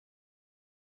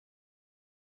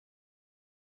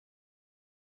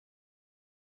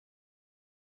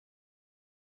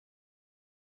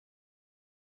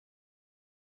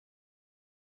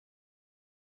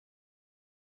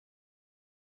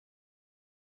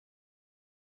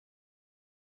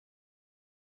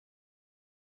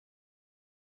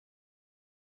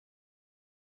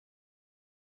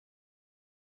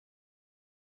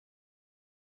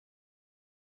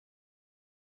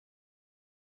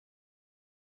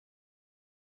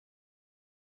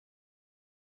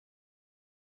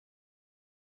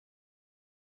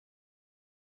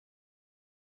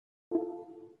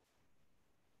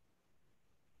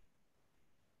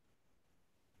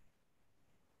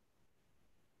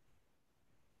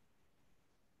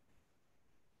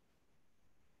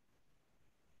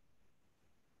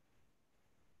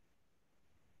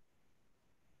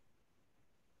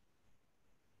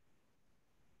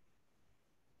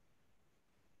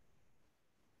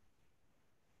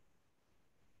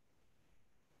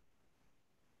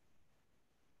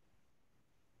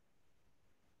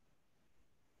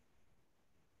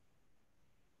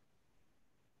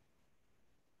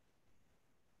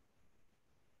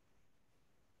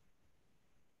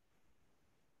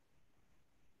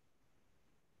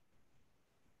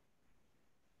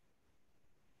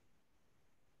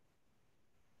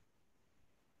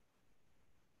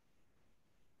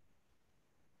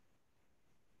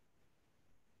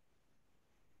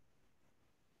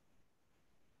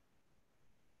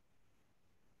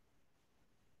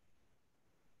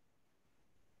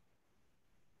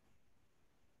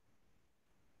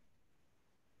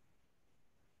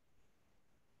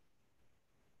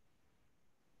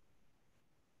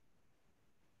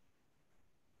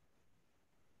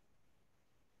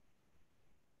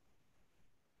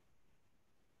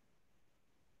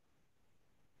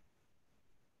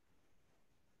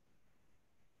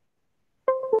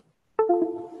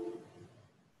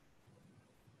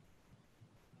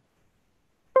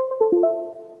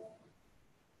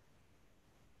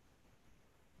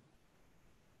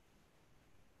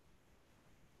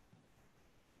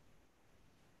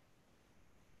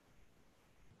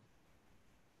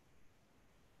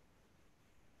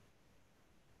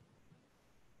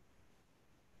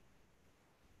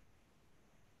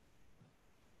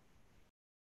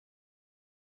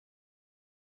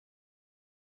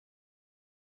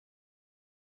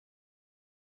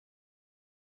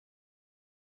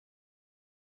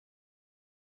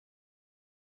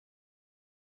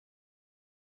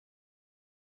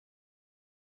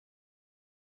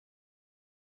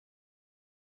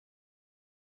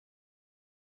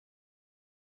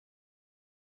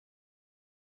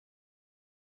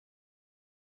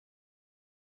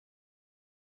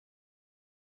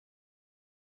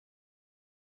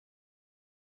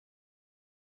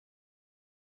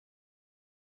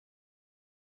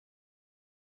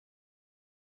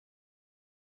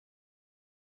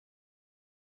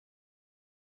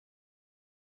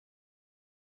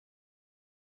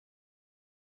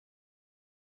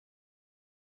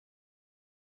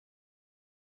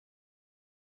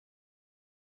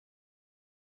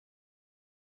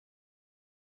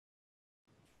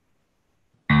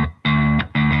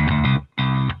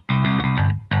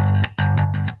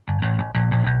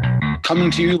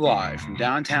Coming to you live from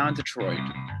downtown Detroit,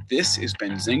 this is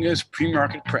Benzinga's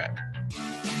Pre-Market Prep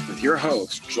with your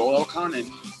host, Joel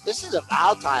Elconin. This is a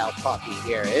volatile puppy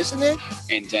here, isn't it?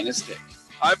 And Dennis Dick.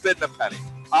 I'm bidding a penny.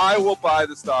 I will buy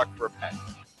the stock for a penny.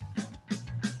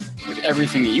 With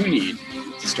everything you need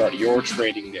to start your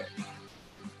trading day.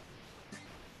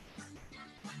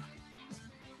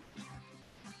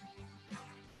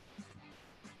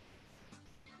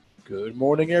 Good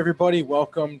morning, everybody.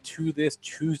 Welcome to this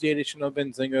Tuesday edition of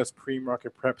Benzinga's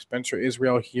Pre-Market Prep. Spencer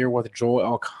Israel here with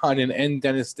Joel Elconin and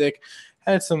Dennis Dick.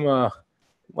 Had some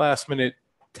last-minute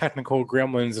technical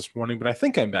gremlins this morning, but I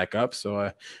think I'm back up,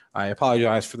 so I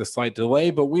apologize for the slight delay.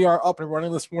 But we are up and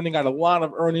running this morning. Got a lot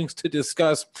of earnings to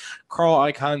discuss. Carl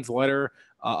Icahn's letter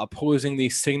opposing the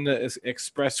Cigna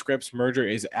Express Scripts merger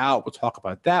is out. We'll talk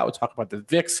about that. We'll talk about the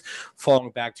VIX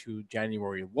falling back to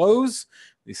January lows,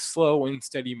 the slow and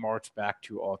steady march back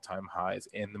to all-time highs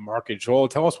in the market. Joel,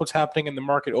 tell us what's happening in the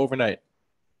market overnight.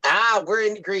 We're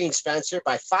in the green, Spencer,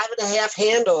 by 5.5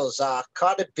 handles.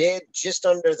 Caught a bid just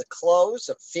under the close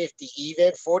of 50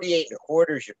 even. 48 and a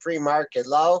quarter is your pre-market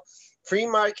low.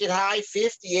 Pre-market high,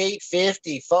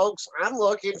 58.50. Folks, I'm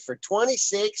looking for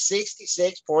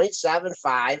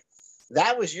 2666.75.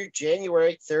 That was your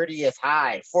January 30th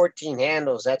high. 14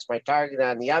 handles. That's my target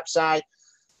on the upside.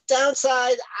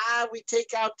 Downside, we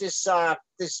take out this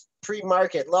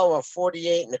pre-market low of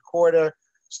 48 and a quarter.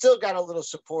 Still got a little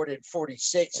support at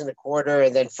 46 and a quarter,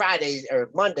 and then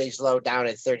Monday's low down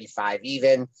at 35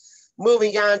 even.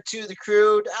 Moving on to the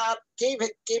crude, gave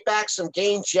back some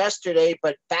gains yesterday,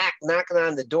 but back knocking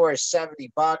on the door is $70,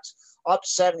 up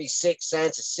 76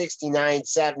 cents at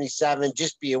 69.77.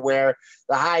 Just be aware,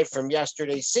 the high from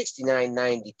yesterday,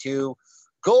 69.92.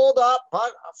 Gold up,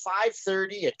 but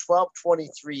 5.30 at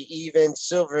 12.23 even.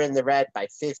 Silver in the red by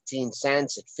 15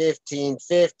 cents at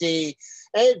 15.50.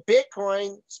 And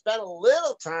Bitcoin spent a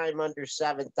little time under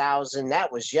 7,000.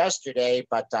 That was yesterday,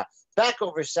 but back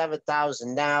over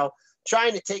 7,000 now.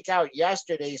 Trying to take out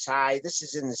yesterday's high. This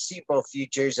is in the SIBO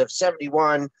futures of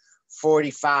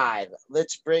 71.45.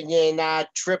 Let's bring in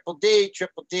Triple D.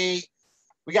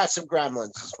 We got some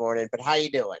gremlins this morning, but how you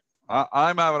doing?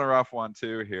 I'm having a rough one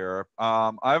too here.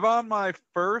 I'm on my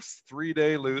first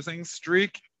 3-day losing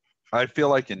streak. I feel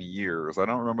like in years. I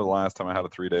don't remember the last time I had a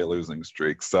 3-day losing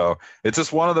streak. So it's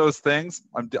just one of those things.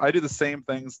 I do the same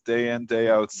things day in, day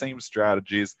out, same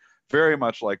strategies, very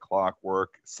much like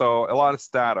clockwork. So a lot of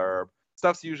stat arb.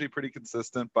 Stuff's usually pretty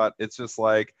consistent, but it's just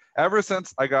like ever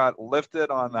since I got lifted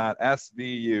on that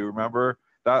SVU, remember?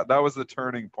 That was the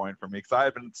turning point for me because I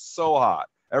had been so hot.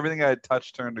 Everything I had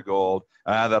touched turned to gold.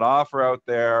 I had that offer out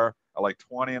there at like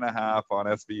 20 and a half on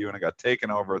SVU, and I got taken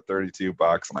over at $32,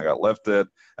 and I got lifted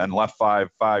and left five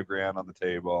grand on the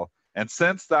table. And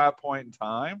since that point in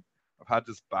time, I've had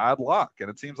just bad luck. And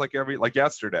it seems like like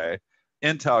yesterday,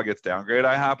 Intel gets downgraded.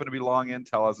 I happen to be long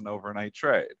Intel as an overnight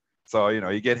trade. So,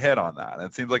 you get hit on that. And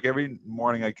it seems like every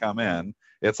morning I come in,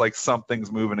 it's like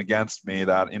something's moving against me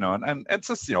that, and it's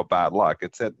just, bad luck.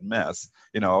 It's hit and miss.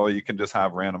 You can just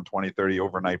have random 20, 30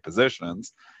 overnight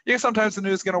positions. Sometimes the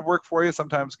news is going to work for you.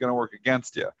 Sometimes it's going to work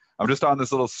against you. I'm just on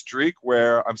this little streak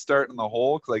where I'm starting the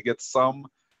hole because I get some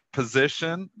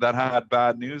position that had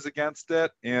bad news against it,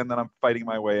 and then I'm fighting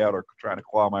my way out or trying to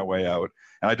claw my way out,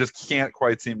 and I just can't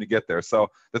quite seem to get there. So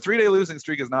the 3-day losing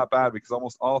streak is not bad because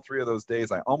almost all 3 of those days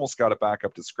I almost got it back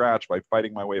up to scratch by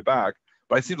fighting my way back,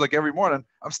 but it seems like every morning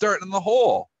I'm starting in the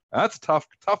hole. That's a tough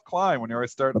climb when you're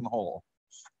always starting in the hole.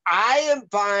 I am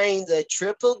buying the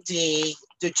Triple D.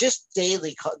 They're just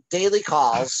daily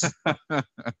calls. I'm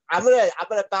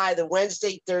gonna buy the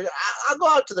Wednesday, Thursday. I'll go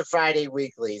out to the Friday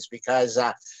weeklies because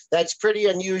that's pretty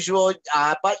unusual.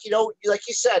 But like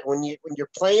you said, when you're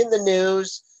playing the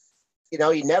news, you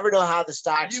never know how the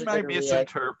stocks. You might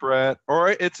misinterpret, or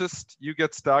it's just you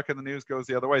get stuck and the news goes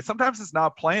the other way. Sometimes it's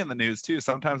not playing the news too.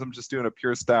 Sometimes I'm just doing a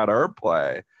pure stat arb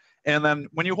play. And then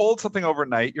when you hold something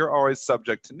overnight, you're always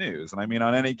subject to news. And I mean,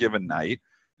 on any given night,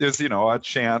 there's, a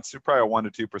chance, probably a 1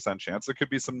 to 2% chance there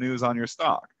could be some news on your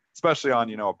stock, especially on,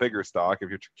 a bigger stock. If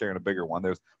you're carrying a bigger one,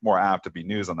 there's more apt to be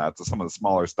news on that. So some of the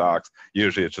smaller stocks,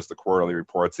 usually it's just the quarterly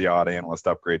reports, the odd analyst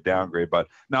upgrade, downgrade, but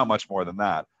not much more than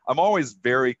that. I'm always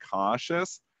very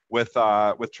cautious with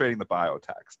trading the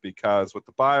biotechs because with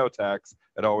the biotechs,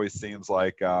 it always seems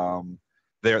like,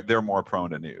 they're more prone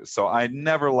to news. So I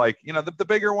never like, the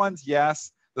bigger ones,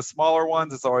 yes. The smaller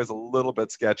ones, it's always a little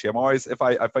bit sketchy. I'm always, if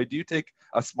I do take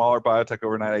a smaller biotech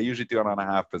overnight, I usually do it on a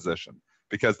half position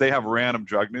because they have random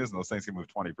drug news and those things can move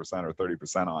 20% or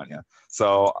 30% on you.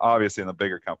 So obviously, the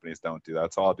bigger companies don't do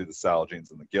that. So I'll do the Celgenes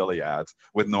and the Gileads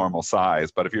with normal size.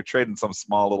 But if you're trading some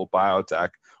small little biotech,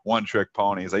 one-trick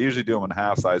ponies, I usually do them in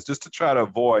half size just to try to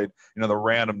avoid, the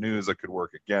random news that could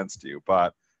work against you.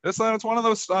 But it's one of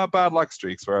those bad luck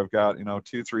streaks where I've got,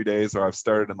 2-3 days where I've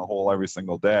started in the hole every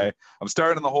single day. I'm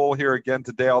starting in the hole here again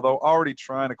today, although already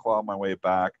trying to claw my way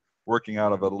back, working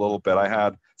out of it a little bit. I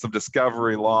had some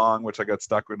Discovery long, which I got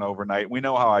stuck in overnight. We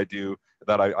know how I do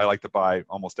that. I like to buy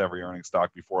almost every earnings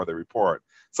stock before they report.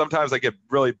 Sometimes I get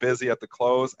really busy at the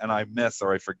close and I miss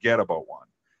or I forget about one.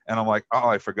 And I'm like, oh,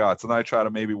 I forgot. So then I try to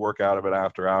maybe work out of it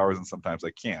after hours, and sometimes I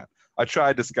can't. I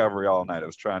tried Discovery all night. I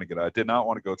was trying to get out. I did not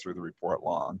want to go through the report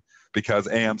long because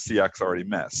AMCX already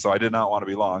missed. So I did not want to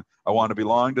be long. I wanted to be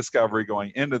long Discovery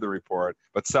going into the report,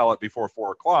 but sell it before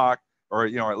 4 o'clock, or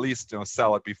at least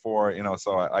sell it before,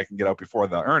 so I can get out before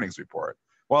the earnings report.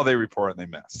 Well, they report and they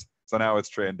miss. So now it's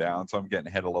trading down. So I'm getting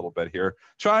hit a little bit here,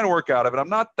 trying to work out of it. I'm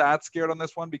not that scared on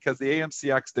this one because the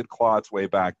AMCX did claw its way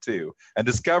back too. And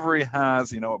Discovery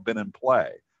has, been in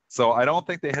play. So I don't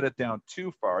think they hit it down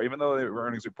too far, even though the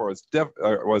earnings report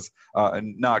was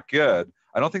not good.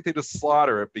 I don't think they just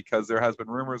slaughter it because there has been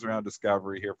rumors around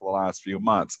Discovery here for the last few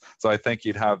months. So I think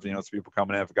you'd have, some people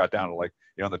coming in. If it got down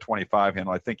to the 25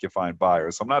 handle, I think you find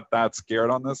buyers. So I'm not that scared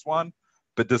on this one.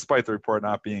 But despite the report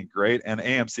not being great, and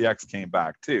AMCX came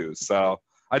back too. So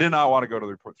I did not want to go to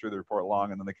the report through the report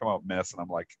long, and then they come out miss, and I'm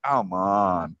like, come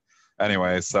on.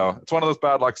 Anyway, so it's one of those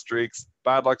bad luck streaks.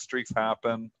 Bad luck streaks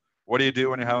happen. What do you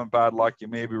do when you're having bad luck? You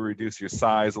maybe reduce your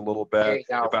size a little bit,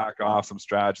 you back off some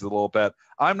strategies a little bit.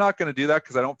 I'm not going to do that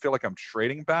because I don't feel like I'm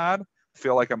trading bad. I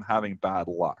feel like I'm having bad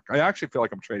luck. I actually feel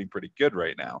like I'm trading pretty good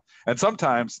right now. And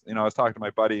sometimes, I was talking to my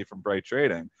buddy from Bright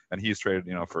Trading, and he's traded,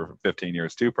 for 15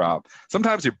 years too, prop.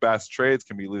 Sometimes your best trades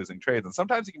can be losing trades, and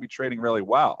sometimes you can be trading really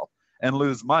well and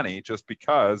lose money just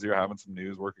because you're having some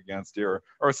news work against you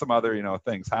or some other,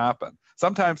 things happen.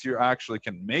 Sometimes you actually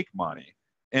can make money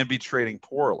and be trading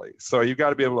poorly. So you've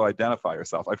got to be able to identify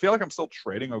yourself. I feel like I'm still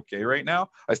trading okay right now.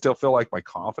 I still feel like my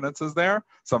confidence is there.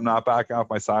 So I'm not backing off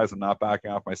my size. I'm not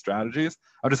backing off my strategies.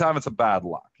 I'm just having some bad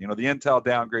luck. The Intel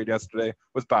downgrade yesterday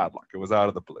was bad luck. It was out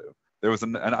of the blue. There was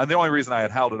and the only reason I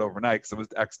had held it overnight because it was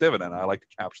ex-dividend. I like to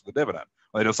capture the dividend.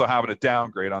 Well, they also have a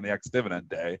downgrade on the ex-dividend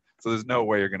day. So there's no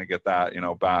way you're going to get that,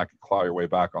 back, claw your way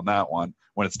back on that one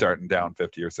when it's starting down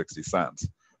 50 or 60 cents.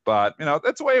 But,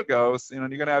 that's the way it goes. You're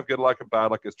going to have good luck and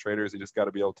bad luck as traders. You just got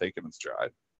to be able to take it in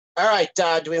stride. All right.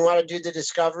 Do we want to do the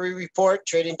Discovery report,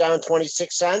 trading down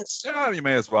 26 cents? Yeah, you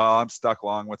may as well. I'm stuck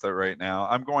along with it right now.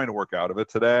 I'm going to work out of it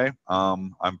today.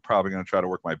 I'm probably going to try to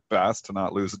work my best to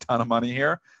not lose a ton of money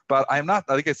here. But I'm not,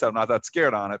 like I said, I'm not that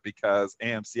scared on it because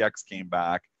AMCX came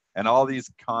back and all these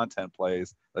content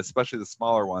plays, especially the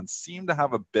smaller ones, seem to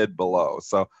have a bid below.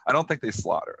 So I don't think they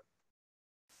slaughter it.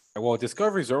 Well,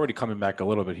 Discovery's already coming back a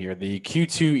little bit here. The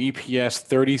Q2 EPS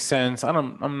 30 cents.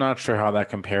 I'm not sure how that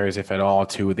compares, if at all,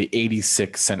 to the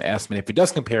 86-cent estimate. If it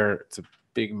does compare, it's a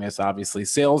big miss, obviously.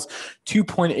 Sales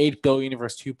 2.8 billion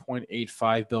versus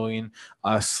 2.85 billion.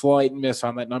 A slight miss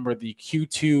on that number. The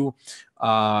Q2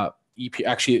 EP,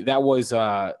 actually, that was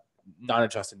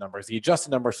non-adjusted numbers. The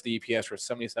adjusted numbers for the EPS were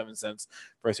 77 cents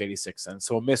versus 86 cents.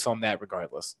 So a miss on that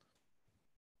regardless.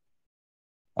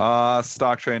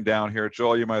 Stock trading down here.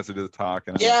 Joel, you might as well do the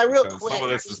talking. Yeah, real quick. Some of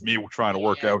this is me trying to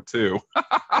work out too.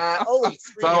 Only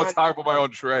so I don't talk about my own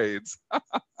trades.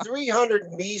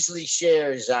 300 measly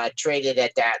shares traded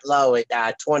at that low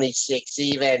at 26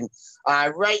 even.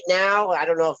 Right now, I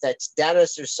don't know if that's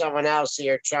Dennis or someone else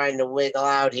here trying to wiggle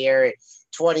out here.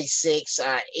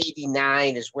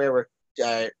 26.89 is where we're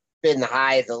been the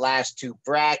high of the last two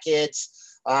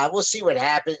brackets. We'll see what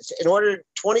happens. In order,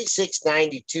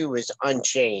 26.92 is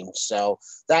unchanged. So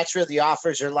that's where the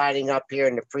offers are lining up here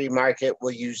in the pre-market.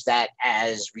 We'll use that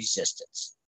as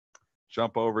resistance.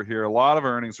 Jump over here. A lot of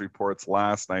earnings reports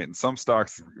last night, and some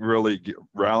stocks really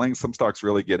rallying, some stocks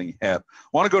really getting hit. I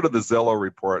want to go to the Zillow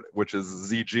report, which is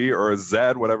ZG or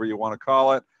Z, whatever you want to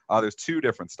call it. There's two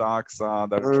different stocks that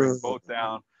are trading both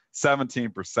down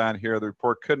 17% here. The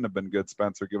report couldn't have been good.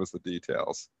 Spencer, give us the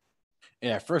details.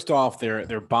 Yeah, first off,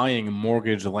 they're buying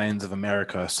Mortgage Lands of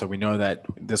America, so we know that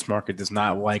this market does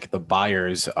not like the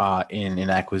buyers in an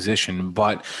acquisition.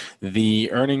 But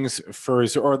the earnings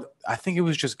or I think it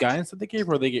was just guidance that they gave,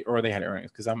 or they had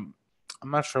earnings, because I'm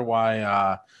not sure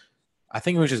why. I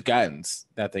think it was just guidance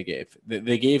that they gave.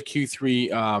 They gave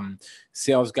Q3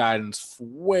 sales guidance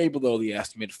way below the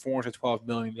estimate. $412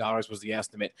 million was the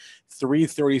estimate.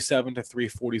 337 to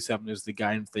 347 is the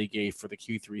guidance they gave for the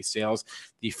Q3 sales.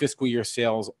 The fiscal year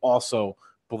sales also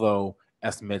below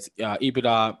estimates.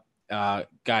 EBITDA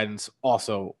guidance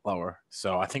also lower.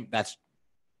 So I think that's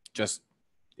just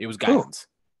it was guidance.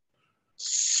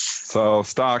 So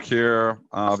stock here,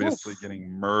 obviously getting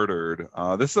murdered.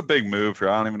 This is a big move here.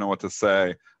 I don't even know what to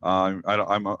say. I'm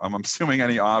assuming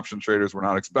any option traders were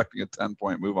not expecting a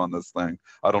 10-point move on this thing.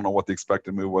 I don't know what the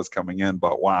expected move was coming in,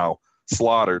 but wow,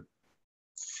 slaughtered.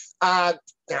 Now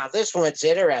this one's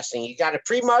interesting. You got a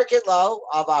pre-market low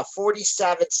of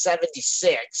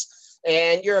 47.76,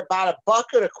 and you're about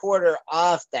 $1.25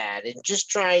 off that, and just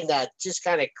trying to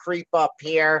kind of creep up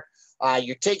here.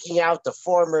 You're taking out the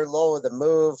former low of the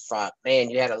move. Man,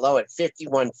 you had a low at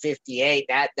 51.58.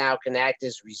 That now can act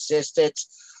as resistance.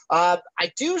 I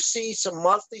do see some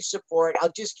monthly support.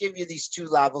 I'll just give you these two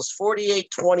levels: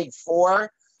 48.24,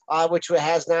 which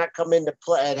has not come into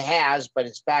play. It has, but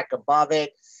it's back above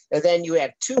it. And then you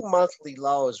have two monthly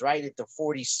lows right at the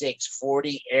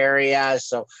 46.40 area.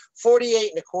 So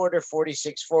 48.25,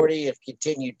 46.40 if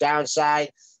continued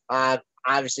downside.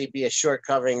 Obviously be a short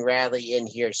covering rally in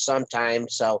here sometime.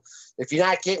 So if you're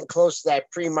not getting close to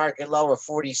that pre-market low of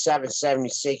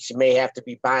 47.76, you may have to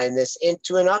be buying this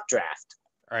into an updraft.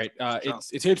 All right.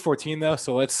 It's 8:14 though,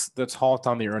 so let's halt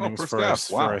on the earnings for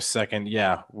a second.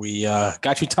 Yeah, we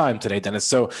got you time today, Dennis.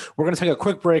 So we're going to take a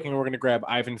quick break, and we're going to grab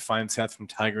Ivan Feinseth from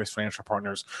Tigress Financial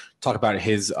Partners, talk about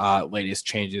his latest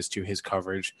changes to his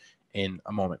coverage in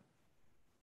a moment.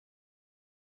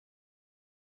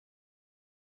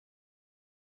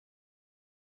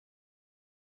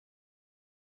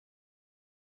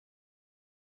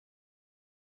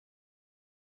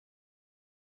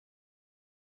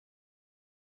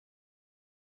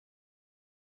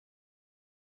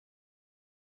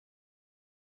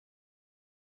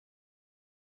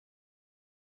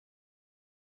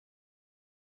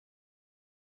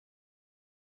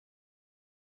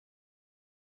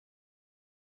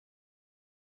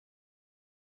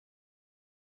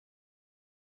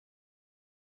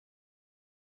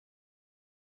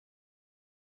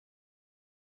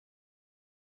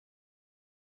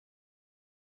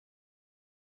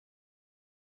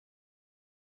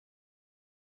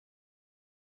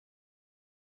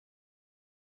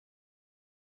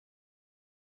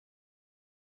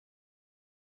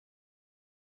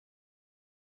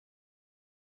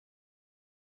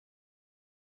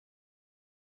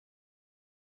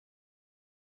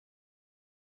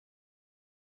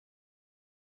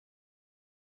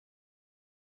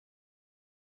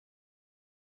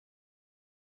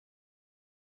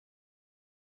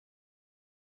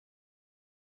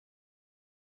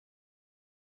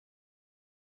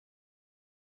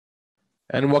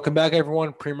 And welcome back,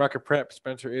 everyone. Pre-market prep,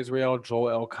 Spencer Israel,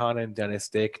 Joel Elconin, and Dennis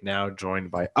Dick, now joined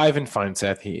by Ivan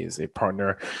Feinseth. He is a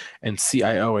partner and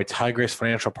CIO at Tigress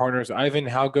Financial Partners. Ivan,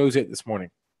 how goes it this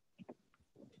morning?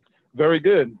 Very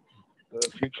good. The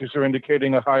futures are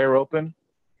indicating a higher open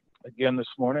again this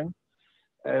morning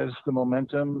as the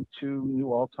momentum to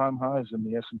new all-time highs in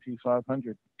the S&P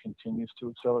 500 continues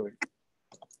to accelerate.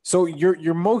 So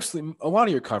you're mostly, a lot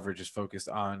of your coverage is focused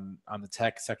on the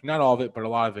tech sector. Not all of it, but a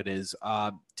lot of it is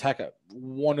tech.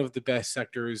 One of the best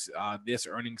sectors this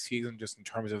earnings season, just in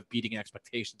terms of beating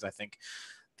expectations. I think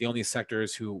the only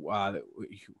sectors who've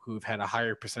had a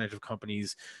higher percentage of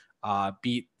companies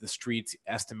beat the street's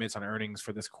estimates on earnings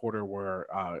for this quarter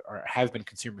have been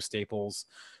consumer staples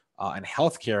and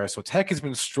healthcare. So tech has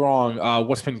been strong.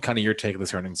 What's been kind of your take of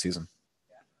this earnings season?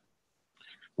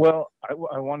 Well,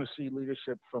 I want to see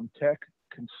leadership from tech,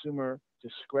 consumer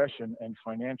discretion, and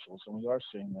financials, and we are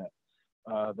seeing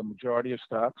that. The majority of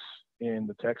stocks in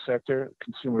the tech sector,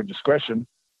 consumer discretion,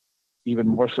 even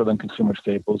more so than consumer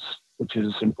staples, which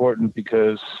is important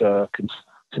because, to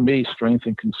me, strength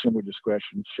in consumer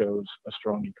discretion shows a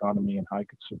strong economy and high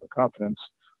consumer confidence,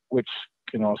 which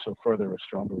can also further a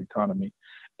stronger economy.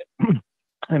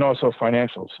 And also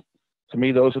financials. To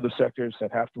me, those are the sectors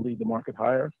that have to lead the market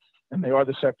higher. And they are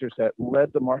the sectors that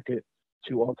led the market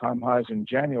to all-time highs in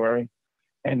January,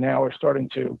 and now are starting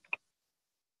to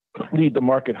lead the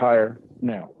market higher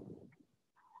now.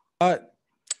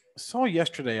 Saw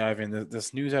yesterday, Ivan,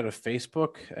 this news out of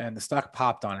Facebook, and the stock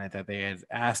popped on it that they had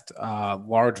asked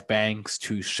large banks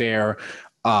to share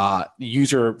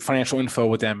user financial info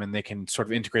with them, and they can sort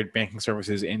of integrate banking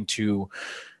services into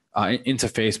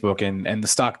Facebook, and the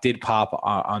stock did pop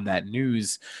on that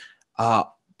news.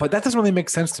 But that doesn't really make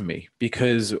sense to me,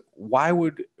 because why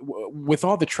would, with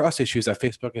all the trust issues that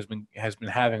Facebook has been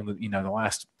having, the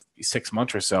last 6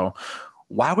 months or so,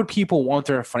 why would people want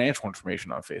their financial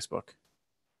information on Facebook?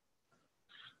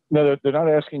 No, they're not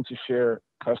asking to share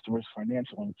customers'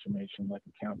 financial information like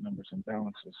account numbers and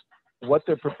balances. What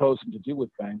they're proposing to do with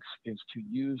banks is to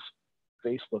use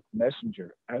Facebook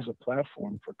Messenger as a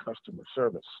platform for customer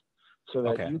service. so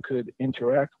that you could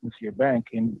interact with your bank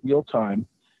in real time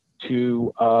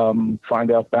to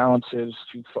find out balances,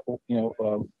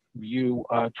 to view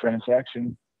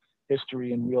transaction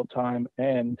history in real time,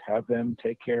 and have them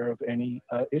take care of any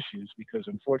issues. Because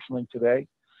unfortunately today,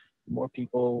 more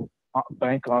people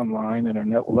bank online and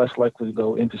are less likely to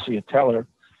go in to see a teller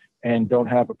and don't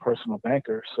have a personal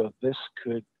banker. So this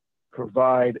could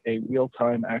provide a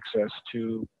real-time access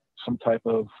to some type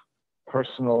of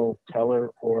personal teller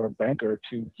or banker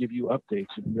to give you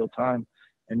updates in real time,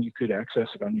 and you could access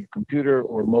it on your computer,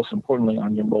 or most importantly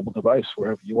on your mobile device,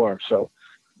 wherever you are. So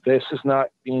this is not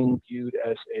being viewed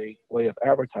as a way of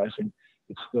advertising.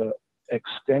 It's the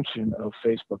extension of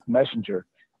Facebook Messenger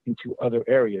into other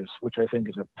areas, which I think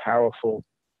is a powerful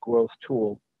growth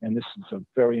tool. And this is a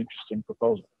very interesting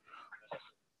proposal.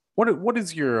 What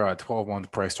is your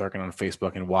 12-month price target on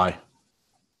Facebook, and why?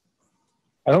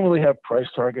 I don't really have price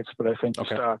targets, but I think the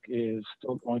stock is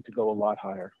still going to go a lot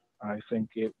higher. I think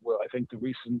it will. I think the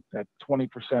recent that 20%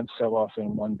 sell-off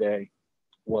in one day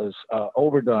was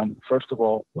overdone. First of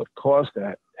all, what caused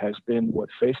that has been what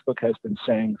Facebook has been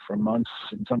saying for months,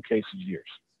 in some cases years.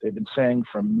 They've been saying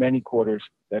for many quarters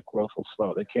that growth will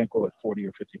slow. They can't grow at 40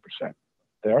 or 50%.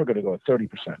 They are going to go at 30%,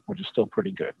 which is still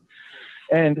pretty good.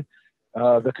 And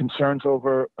the concerns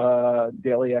over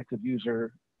daily active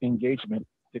user engagement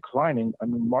declining. I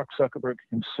mean, Mark Zuckerberg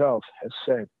himself has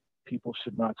said people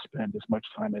should not spend as much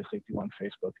time as they do on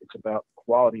Facebook. It's about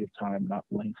quality of time, not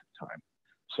length of time.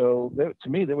 So to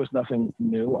me, there was nothing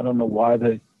new. I don't know why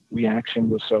the reaction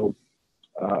was so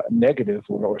negative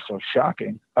or so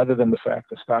shocking, other than the fact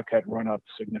the stock had run up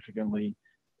significantly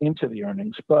into the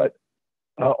earnings. But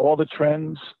all the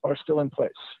trends are still in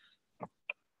place.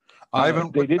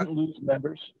 They didn't lose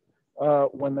members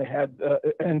when they had,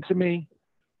 and to me,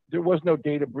 there was no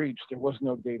data breach. There was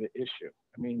no data issue.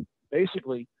 I mean,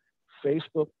 basically,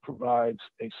 Facebook provides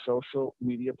a social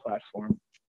media platform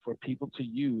for people to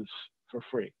use for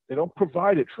free. They don't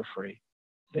provide it for free.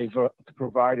 They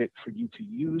provide it for you to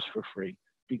use for free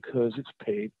because it's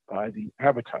paid by the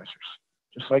advertisers.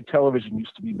 Just like television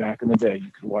used to be back in the day.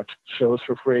 You could watch shows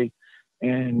for free,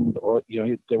 and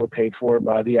they were paid for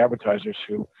by the advertisers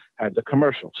who had the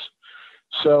commercials.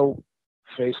 So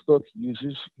Facebook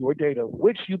uses your data,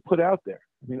 which you put out there.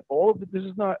 I mean, all of this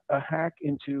is not a hack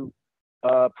into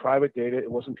private data.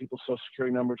 It wasn't people's social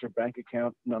security numbers or bank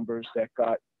account numbers that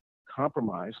got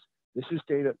compromised. This is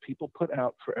data people put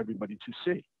out for everybody to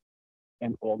see.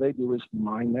 And all they do is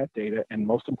mine that data, and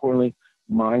most importantly,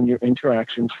 mine your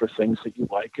interactions for things that you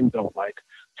like and don't like,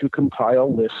 to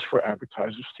compile lists for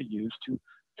advertisers to use to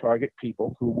target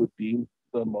people who would be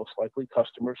the most likely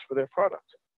customers for their product,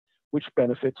 which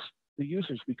benefits the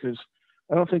users, because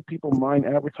I don't think people mind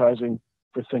advertising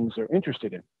for things they're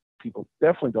interested in. People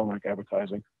definitely don't like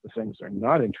advertising for things they're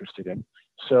not interested in.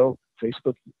 So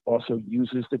Facebook also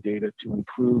uses the data to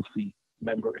improve the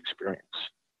member experience.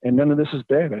 And none of this is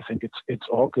bad. I think it's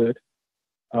all good.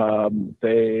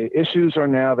 The issues are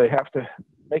now they have to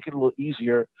make it a little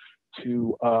easier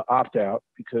to opt out,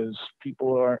 because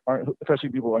people aren't, especially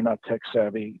people who are not tech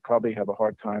savvy, probably have a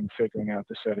hard time figuring out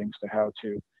the settings to how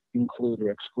to include or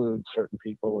exclude certain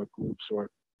people or groups or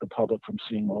the public from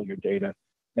seeing all your data.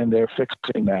 And they're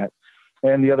fixing that.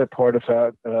 And the other part of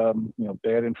that,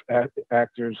 bad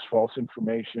actors, false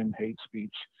information, hate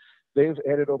speech, they've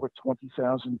added over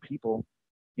 20,000 people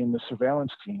in the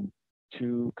surveillance team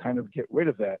to kind of get rid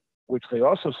of that, which they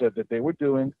also said that they were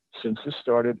doing since this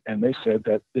started. And they said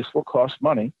that this will cost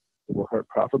money. It will hurt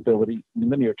profitability in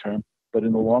the near term, but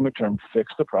in the longer term,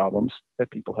 fix the problems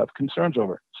that people have concerns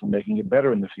over. So making it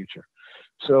better in the future.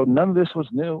 So none of this was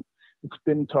new. It's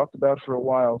been talked about for a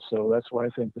while. So that's why I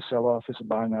think the sell-off is a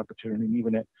buying opportunity. And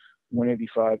even at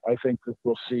 185, I think that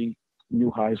we'll see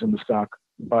new highs in the stock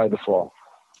by the fall.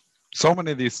 So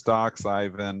many of these stocks,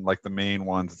 Ivan, like the main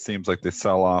ones, it seems like they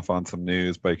sell off on some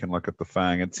news, but you can look at the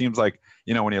FANG. It seems like,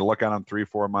 when you look at them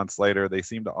 3-4 months later, they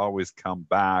seem to always come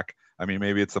back. I mean,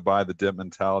 maybe it's a buy the dip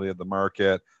mentality of the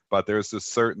market, but there's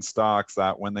just certain stocks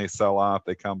that when they sell off,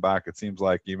 they come back. It seems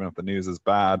like even if the news is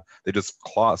bad, they just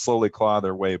slowly claw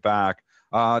their way back.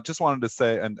 Just wanted to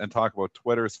say and talk about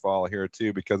Twitter's fall here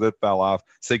too, because it fell off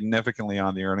significantly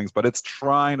on the earnings, but it's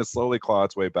trying to slowly claw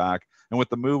its way back. And with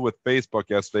the move with Facebook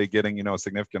yesterday getting, a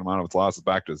significant amount of its losses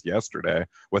back to us yesterday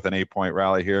with an 8-point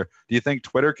rally here, do you think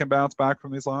Twitter can bounce back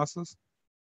from these losses?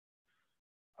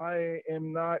 I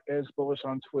am not as bullish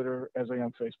on Twitter as I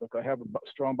am Facebook. I have a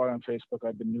strong buy on Facebook.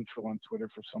 I've been neutral on Twitter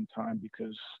for some time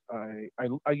because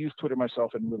I use Twitter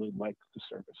myself and really like the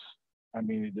service. I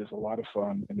mean, it is a lot of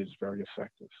fun and it's very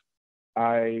effective.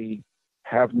 I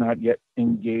have not yet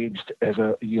engaged as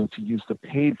to use the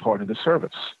paid part of the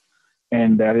service.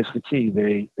 And that is the key.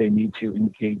 They need to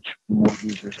engage more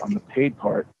users on the paid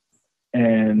part.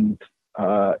 And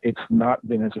it's not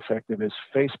been as effective as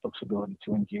Facebook's ability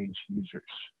to engage users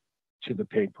to the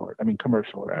paid part. I mean,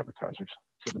 commercial or advertisers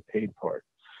to the paid part.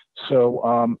 So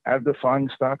out of the FANG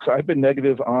stocks, I've been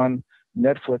negative on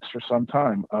Netflix for some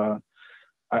time.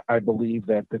 I believe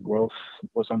that the growth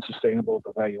was unsustainable,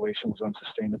 the valuation was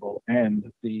unsustainable,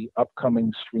 and the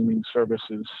upcoming streaming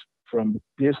services from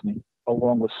Disney,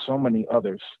 along with so many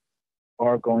others,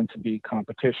 are going to be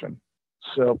competition.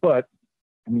 So, but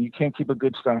I mean, you can't keep a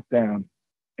good stock down.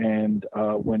 And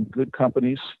when good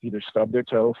companies either stub their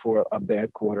toe for a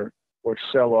bad quarter or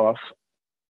sell off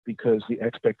because the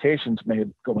expectations may have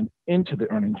going into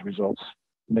the earnings results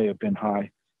may have been high,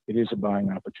 it is a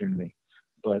buying opportunity.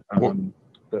 But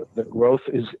the growth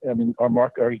is, I mean,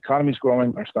 our economy is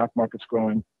growing, our stock market's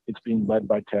growing. It's being led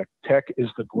by tech. Tech is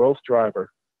the growth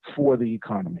driver for the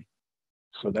economy.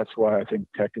 So that's why I think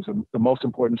tech is the most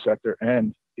important sector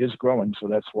and is growing. So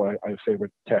that's why I favor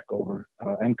tech over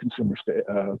and consumer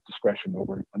discretion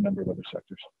over a number of other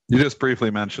sectors. You just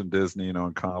briefly mentioned Disney,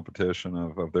 and competition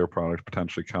of their products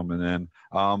potentially coming in.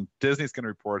 Disney's going to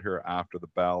report here after the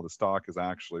bell. The stock has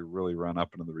actually really run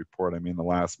up into the report. I mean, the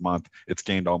last month it's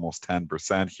gained almost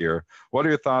 10% here. What are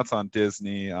your thoughts on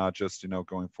Disney? Just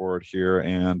going forward here,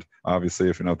 and obviously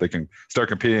if they can start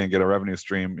competing and get a revenue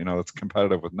stream, that's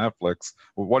competitive with Netflix.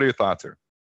 What are your thoughts here?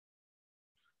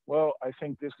 Well, I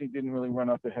think Disney didn't really run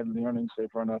up ahead of the earnings. They've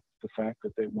run up the fact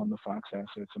that they won the Fox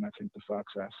assets, and I think the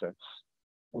Fox assets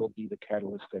will be the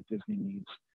catalyst that Disney needs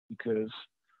because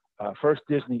first,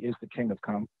 Disney is the king of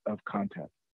content,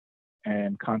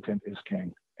 and content is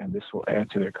king, and this will add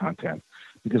to their content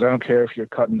because I don't care if you're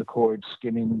cutting the cord,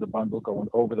 skinning the bundle, going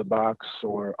over the box,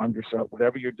 or undersell,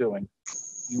 whatever you're doing,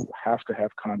 you have to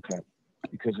have content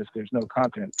because if there's no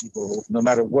content, people, no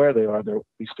matter where they are, they'll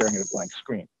be staring at a blank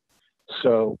screen.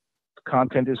 So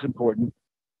content is important,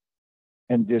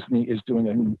 and Disney is doing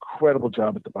an incredible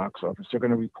job at the box office. They're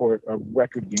going to report a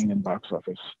record gain in box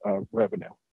office revenue.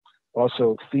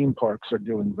 Also, theme parks are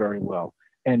doing very well.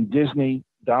 And Disney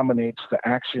dominates the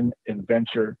action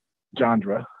adventure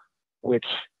genre, which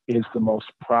is the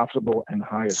most profitable and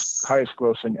highest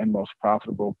grossing and most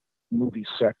profitable movie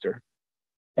sector.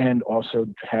 And also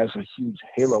has a huge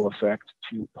halo effect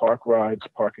to park rides,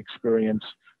 park experience,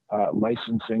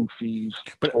 licensing fees,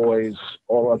 toys,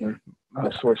 all other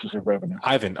sources of revenue.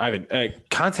 Ivan,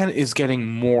 content is getting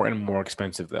more and more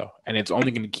expensive though, and it's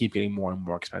only going to keep getting more and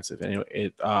more expensive. And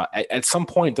at some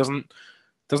point, doesn't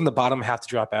the bottom have to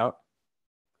drop out?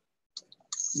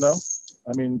 No,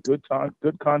 I mean good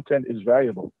content is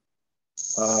valuable.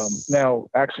 Now,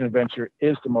 action adventure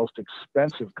is the most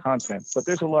expensive content, but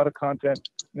there's a lot of content.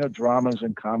 Dramas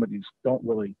and comedies don't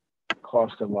really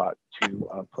cost a lot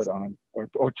to put on or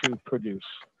to produce.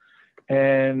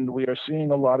 And we are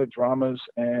seeing a lot of dramas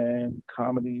and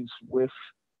comedies with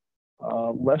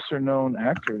lesser known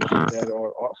actors that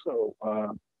are also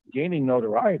gaining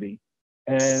notoriety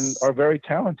and are very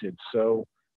talented. So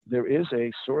there is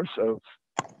a source of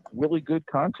really good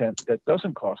content that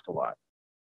doesn't cost a lot.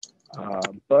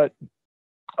 But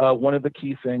one of the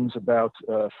key things about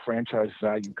franchise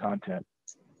value content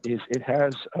is it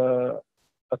has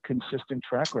a consistent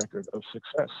track record of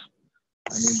success.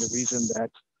 I mean, the reason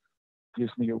that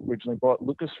Disney originally bought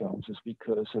Lucasfilms is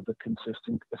because of the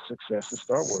consistent success of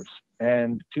Star Wars.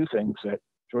 And two things that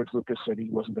George Lucas said he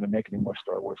wasn't going to make any more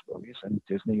Star Wars movies, and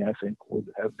Disney, I think, would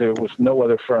have. There was no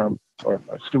other firm or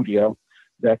a studio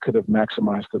that could have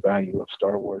maximized the value of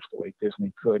Star Wars the way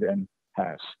Disney could and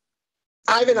has.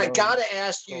 Ivan, I got to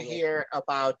ask you here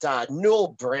about Newell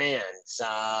Brands.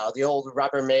 The old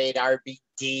Rubbermaid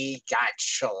RBD got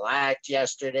shellacked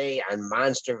yesterday on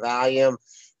Monster Volume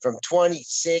from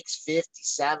 26.57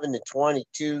 to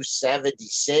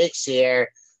 22.76 here,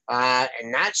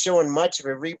 and not showing much of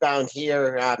a rebound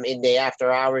here in the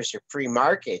after hours or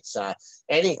pre-markets.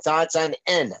 Any thoughts on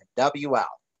NWL?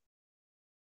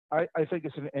 I think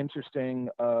it's an interesting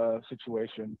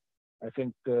situation. I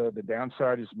think the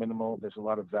downside is minimal. There's a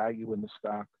lot of value in the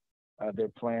stock. Their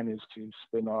plan is to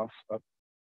spin off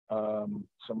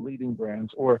some leading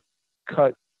brands or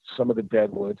cut some of the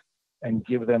deadwood and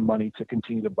give them money to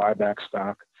continue to buy back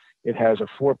stock. It has a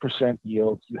 4%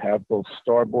 yield. You have both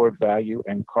Starboard Value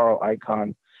and Carl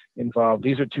Icahn involved.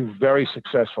 These are two very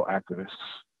successful activists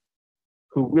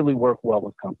who really work well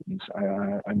with companies.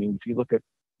 I mean, if you look at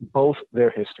both their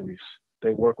histories,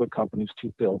 they work with companies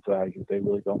to build value. They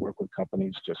really don't work with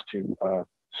companies just to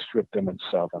strip them and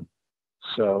sell them.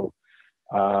 So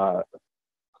all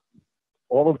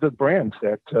of the brands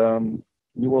that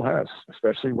Newell has,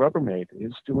 especially Rubbermaid,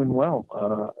 is doing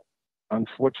well.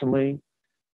 unfortunately,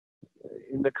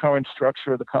 in the current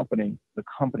structure of the company's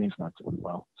not doing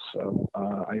well. So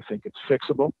I think it's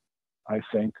fixable. I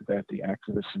think that the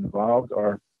activists involved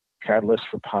are catalysts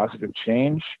for positive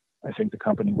change. I think the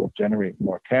company will generate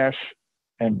more cash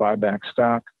and buy back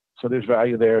stock. So there's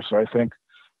value there. So I think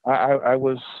I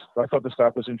thought the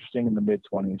stock was interesting in the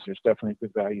mid-20s. There's definitely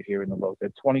good value here in the low.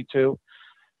 At 22,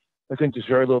 I think there's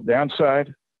very little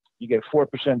downside. You get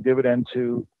 4% dividend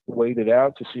to wait it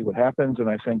out to see what happens. And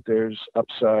I think there's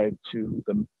upside to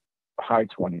the high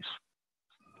 20s.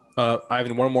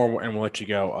 Ivan, one more and we'll let you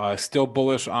go. Still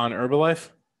bullish on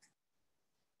Herbalife?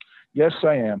 Yes,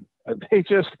 I am. They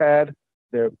just had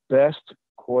their best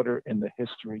quarter in the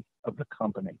history of the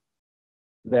company.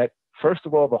 That, first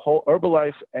of all, the whole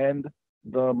Herbalife and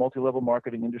the multi-level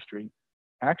marketing industry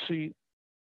actually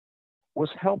was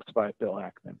helped by Bill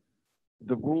Ackman.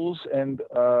 The rules and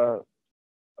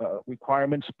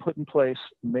requirements put in place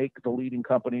make the leading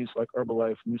companies like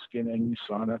Herbalife, Nu Skin, and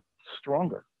USANA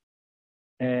stronger.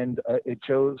 And it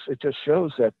just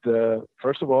shows that,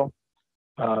 first of all,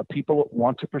 people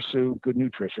want to pursue good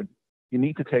nutrition. You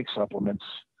need to take supplements,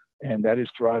 and that is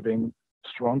driving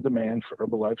strong demand for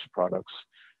Herbalife's products.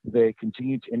 They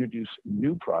continue to introduce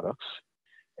new products,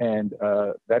 and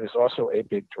that is also a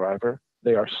big driver.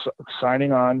 They are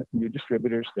signing on new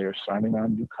distributors. They are signing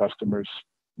on new customers.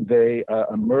 They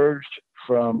emerged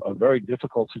from a very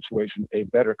difficult situation, a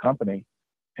better company.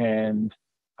 And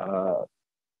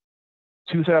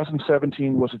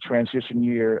 2017 was a transition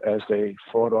year as they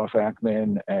fought off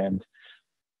Ackman and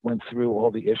went through all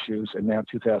the issues. And now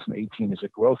 2018 is a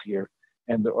growth year.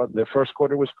 And their first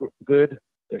quarter was good.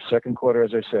 Their second quarter,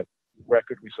 as I said,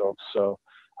 record results. So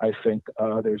I think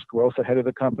there's growth ahead of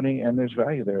the company and there's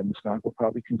value there. And the stock will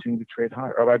probably continue to trade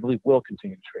higher, or I believe will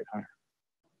continue to trade higher.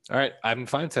 All right. Ivan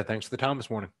Feinseth, thanks for the time this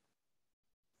morning.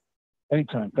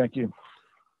 Anytime. Thank you. All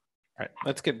right.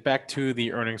 Let's get back to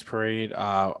the earnings parade.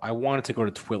 I wanted to go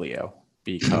to TWLO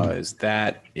because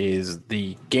that is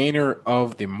the gainer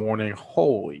of the morning.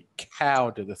 Holy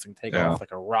cow, did this thing take off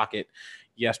like a rocket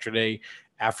yesterday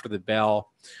after the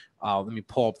bell. Let me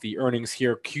pull up the earnings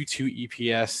here. Q2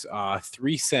 EPS,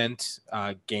 3-cent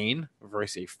gain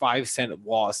versus a 5-cent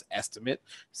loss estimate.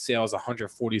 Sales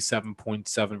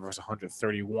 147.7 versus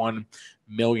 $131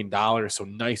 million. So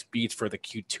nice beats for the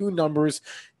Q2 numbers.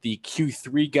 The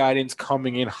Q3 guidance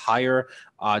coming in higher,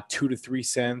 2 to 3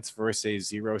 cents versus a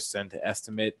 0-cent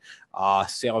estimate.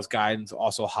 Sales guidance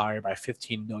also higher by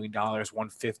 $15 million,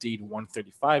 150 to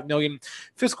 135 million.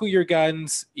 Fiscal year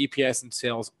guidance, EPS and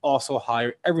sales also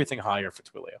higher. Everything higher for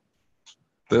TWLO.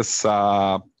 This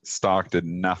stock did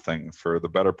nothing for the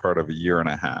better part of a year and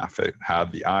a half. It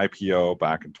had the IPO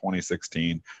back in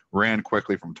 2016, ran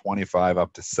quickly from 25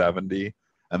 up to 70.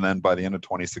 And then by the end of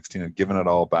 2016, had given it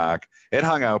all back. It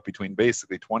hung out between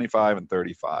basically 25 and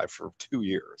 35 for 2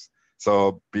 years.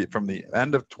 So from the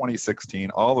end of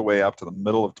 2016 all the way up to the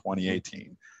middle of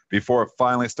 2018, before it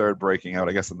finally started breaking out,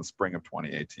 I guess in the spring of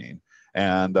 2018.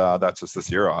 And that's just this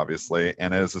year, obviously.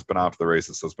 And it has just been off to the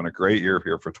races. So it's been a great year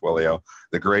here for TWLO.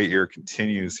 The great year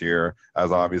continues here,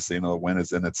 as obviously, the win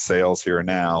is in its sales here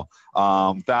now.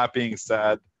 That being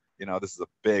said, this is a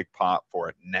big pot for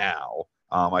it now.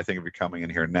 I think if you're coming in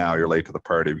here now, you're late to the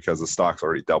party because the stock's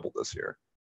already doubled this year.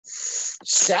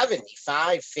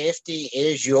 75.50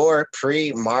 is your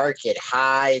pre-market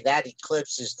high. That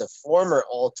eclipses the former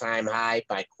all-time high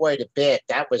by quite a bit.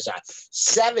 That was a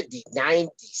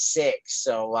 70.96.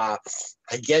 So I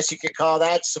guess you could call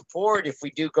that support if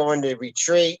we do go into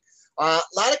retreat. A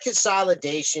lot of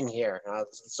consolidation here.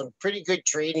 Some pretty good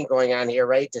trading going on here,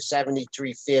 right? To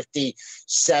 73.50,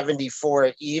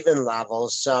 74 even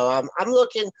levels. So I'm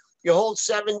looking, you hold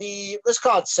 70, let's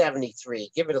call it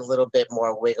 73. Give it a little bit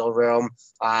more wiggle room.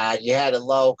 You had a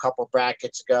low couple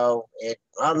brackets ago.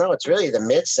 It's really the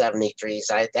mid 73s.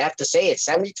 I have to say it's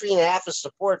 73.5 of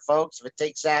support, folks. If it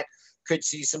takes that, could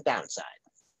see some downside.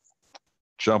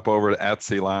 Jump over to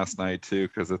Etsy last night too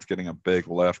because it's getting a big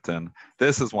lift, and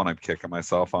this is one I'm kicking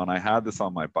myself on. I had this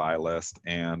on my buy list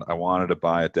and I wanted to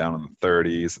buy it down in the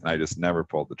 30s and I just never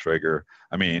pulled the trigger.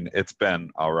 I mean, it's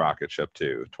been a rocket ship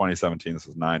too. 2017, this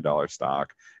was $9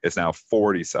 stock. It's now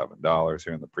 $47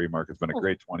 here in the pre-market. It's been a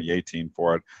great 2018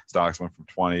 for it. Stocks went from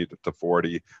 20 to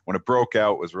 40. When it broke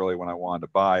out was really when I wanted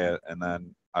to buy it, and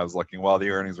then I was looking, the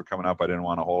earnings were coming up. I didn't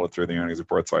want to hold it through the earnings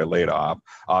report, so I laid off.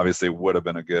 Obviously, it would have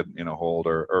been a good, hold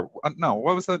or no,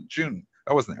 what was that? June?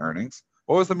 That wasn't the earnings.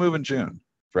 What was the move in June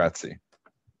for Etsy?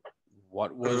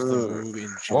 What was the move in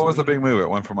June? What was the big move? It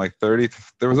went from like 30.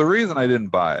 There was a reason I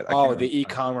didn't buy it. The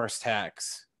e-commerce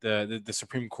tax, the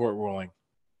Supreme Court ruling.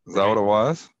 Is that what it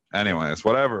was? Anyways,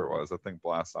 whatever it was, the thing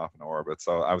blasted off in orbit.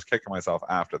 So I was kicking myself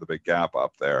after the big gap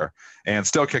up there, and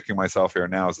still kicking myself here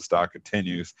now as the stock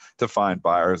continues to find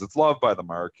buyers. It's loved by the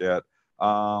market.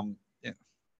 Yeah,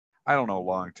 I don't know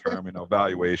long term,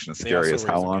 valuation is scary as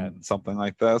hell on something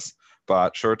like this,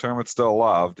 but short term it's still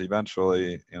loved.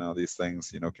 Eventually, these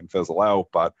things, can fizzle out,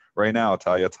 but right now I'll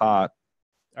tell you it's hot.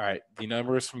 All right, the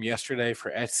numbers from yesterday for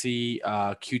Etsy,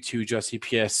 Q2 just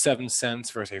EPS 7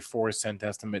 cents versus a 4 cent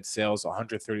estimate. Sales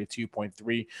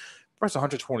 132.3 versus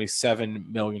 $127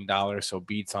 million. So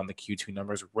beats on the Q2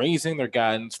 numbers, raising their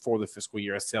guidance for the fiscal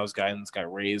year. Sales guidance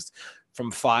got raised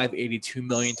from $582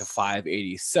 million to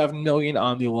 $587 million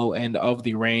on the low end of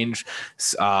the range.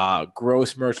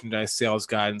 Gross merchandise sales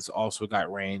guidance also got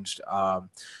ranged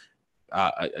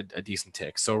a decent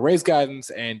tick. So raise guidance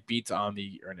and beats on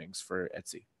the earnings for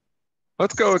Etsy.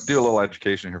 Let's go do a little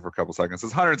education here for a couple seconds.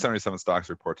 There's 177 stocks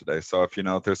report today. So if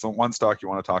if there's one stock you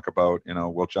want to talk about,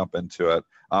 we'll jump into it.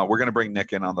 We're going to bring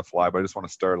Nick in on the fly, but I just want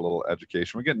to start a little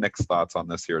education. We get Nick's thoughts on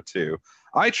this here too.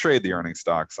 I trade the earnings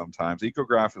stocks sometimes.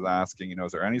 Ecograph is asking,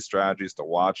 is there any strategies to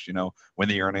watch, when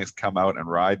the earnings come out and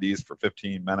ride these for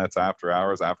 15 minutes after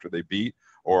hours after they beat?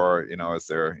 Or, is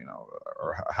there,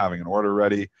 or having an order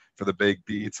ready for the big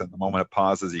beats, and the moment it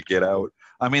pauses, you get out.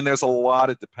 I mean, there's a lot.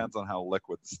 It depends on how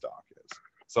liquid the stock is.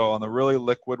 So on the really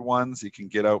liquid ones, you can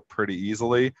get out pretty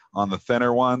easily. On the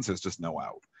thinner ones, there's just no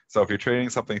out. So if you're trading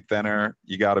something thinner,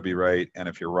 you got to be right. And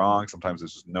if you're wrong, sometimes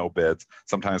there's just no bids,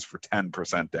 sometimes for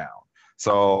 10% down.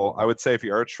 So I would say if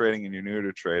you are trading and you're new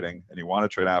to trading and you want to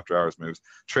trade after hours moves,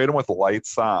 trade them with light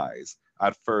size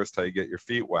at first, how you get your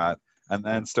feet wet, and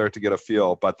then start to get a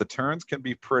feel. But the turns can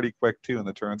be pretty quick too, and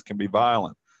the turns can be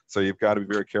violent. So you've got to be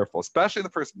very careful, especially the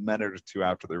first minute or two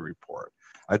after the report.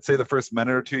 I'd say the first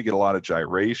minute or two, you get a lot of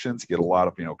gyrations, you get a lot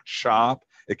of, chop.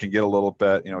 It can get a little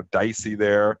bit, dicey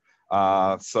there.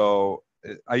 So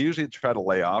I usually try to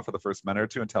lay off for the first minute or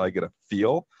two until I get a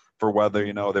feel for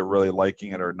whether, they're really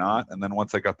liking it or not. And then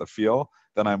once I got the feel,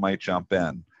 then I might jump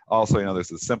in. Also, there's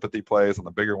the sympathy plays on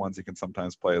the bigger ones you can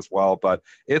sometimes play as well, but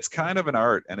it's kind of an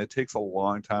art, and it takes a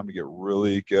long time to get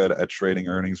really good at trading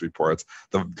earnings reports.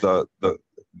 The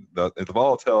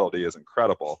volatility is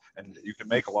incredible, and you can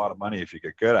make a lot of money if you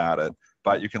get good at it,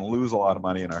 but you can lose a lot of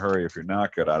money in a hurry if you're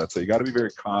not good at it. So you got to be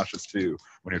very cautious too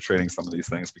when you're trading some of these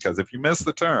things, because if you miss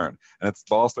the turn and the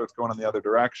ball starts going in the other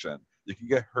direction, you can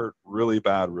get hurt really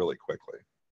bad really quickly.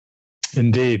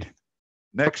 Indeed.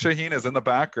 Nic Chahine is in the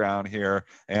background here,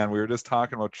 and we were just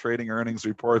talking about trading earnings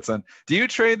reports. And do you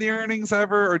trade the earnings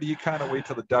ever, or do you kind of wait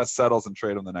till the dust settles and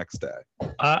trade them the next day?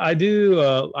 I do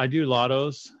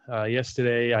lottos.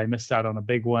 Yesterday, I missed out on a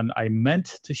big one. I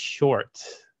meant to short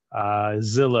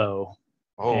Zillow,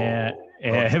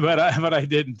 but I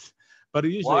didn't. But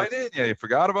usually, why didn't you? You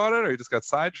forgot about it, or you just got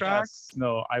sidetracked? Yes,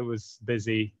 no, I was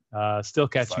busy, still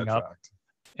catching up,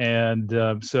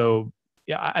 and so.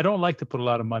 Yeah, I don't like to put a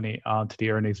lot of money onto the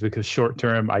earnings because short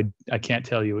term, I can't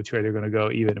tell you which way they're going to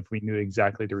go, even if we knew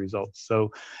exactly the results.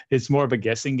 So it's more of a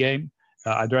guessing game.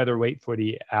 I'd rather wait for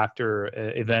the after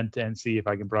event and see if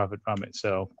I can profit from it.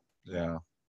 So yeah,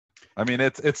 I mean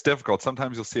it's difficult.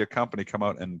 Sometimes you'll see a company come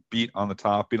out and beat on the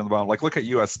top, beat on the bottom. Like look at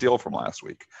U.S. Steel from last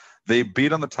week. They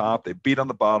beat on the top, they beat on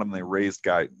the bottom, and they raised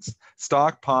guidance.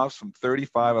 Stock pops from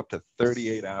 35 up to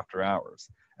 38 after hours.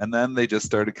 And then they just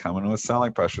started coming with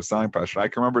selling pressure. I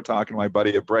can remember talking to my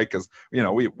buddy at break because,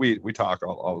 we talk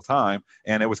all the time,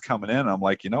 and it was coming in. And I'm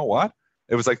like, you know what?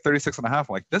 It was like 36 and a half.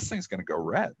 I'm like, this thing's going to go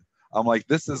red. I'm like,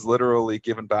 this is literally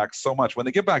giving back so much. When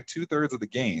they give back 2/3 of the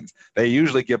gains, they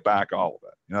usually give back all of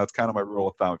it. That's kind of my rule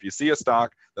of thumb. If you see a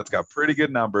stock that's got pretty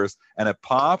good numbers and it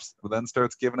pops, but then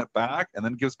starts giving it back and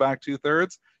then gives back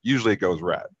 2/3, usually it goes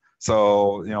red.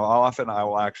 So, often I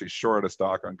will actually short a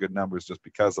stock on good numbers just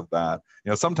because of that.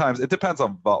 Sometimes it depends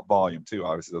on volume too.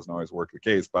 Obviously, it doesn't always work the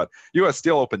case, but U.S.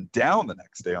 Steel opened down the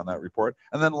next day on that report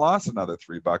and then lost another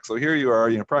 $3. So here you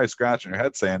are, probably scratching your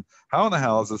head saying, how in the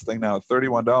hell is this thing now at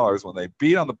 $31 when they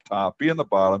beat on the top, beat on the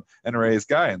bottom, and raise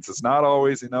guidance? It's not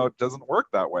always, it doesn't work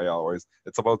that way always.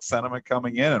 It's about sentiment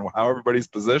coming in and how everybody's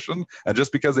positioned. And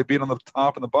just because they beat on the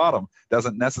top and the bottom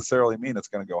doesn't necessarily mean it's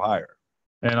going to go higher.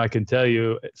 And I can tell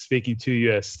you, speaking to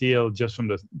U.S. Steel, just from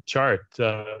the chart,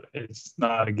 it's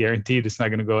not guaranteed it's not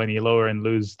going to go any lower and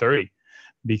lose 30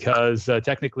 because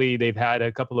technically they've had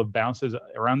a couple of bounces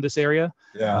around this area.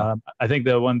 Yeah. I think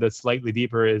the one that's slightly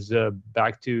deeper is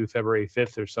back to February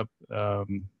 5th or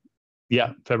something.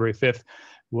 February 5th.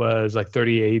 was like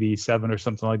 30.87 or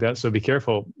something like that. So be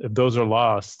careful. If those are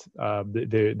lost,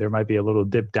 there might be a little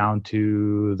dip down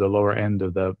to the lower end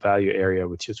of the value area,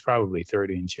 which is probably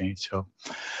 30 and change. So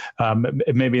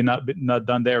maybe not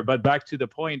done there. But back to the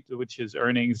point, which is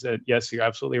earnings. Yes, you're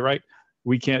absolutely right.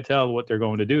 We can't tell what they're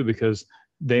going to do because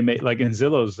they may, like in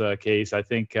Zillow's case, I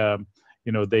think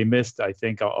they missed, I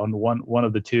think, on one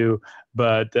of the two,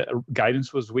 but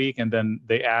guidance was weak, and then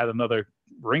they add another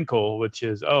wrinkle, which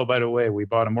is, oh, by the way, we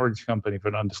bought a mortgage company for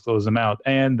an undisclosed amount,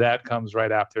 and that comes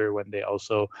right after when they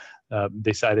also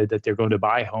decided that they're going to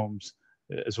buy homes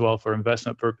as well for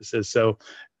investment purposes. So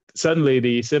suddenly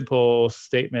the simple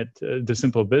statement, the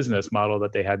simple business model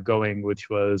that they had going, which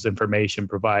was information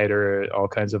provider, all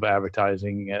kinds of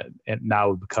advertising, and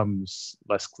now becomes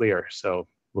less clear. So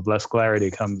with less clarity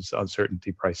comes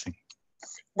uncertainty pricing.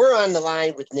 We're on the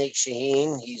line with Nic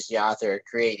Chahine. He's the author of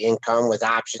Create Income with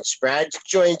Option Spreads.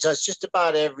 Joins us just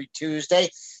about every Tuesday.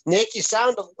 Nic, you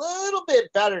sound a little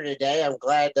bit better today. I'm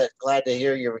glad to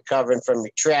hear you're recovering from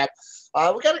your trip.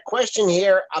 We got a question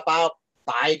here about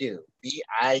Baidu,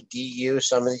 BIDU.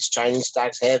 Some of these Chinese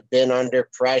stocks have been under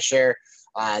pressure.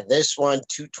 This one,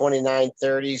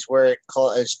 229.30 is where it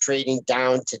is trading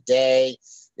down today.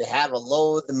 They have a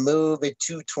low of the move at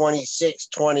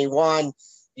 226.21.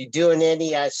 You doing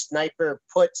any sniper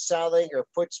put selling or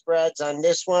put spreads on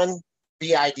this one?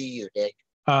 BIDU, Nic.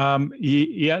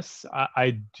 Yes,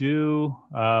 I do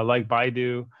like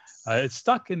Baidu. It's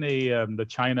stuck in the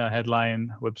China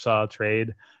headline whipsaw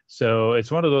trade. So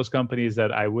it's one of those companies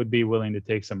that I would be willing to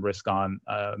take some risk on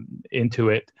into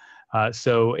it.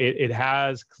 So it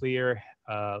has clear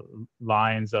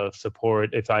lines of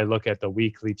support. If I look at the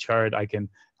weekly chart, I can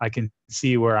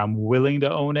see where I'm willing to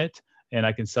own it, and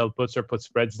I can sell puts or put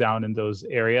spreads down in those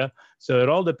area. So it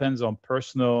all depends on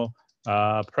personal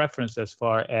preference as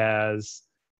far as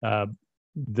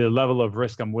the level of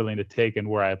risk I'm willing to take and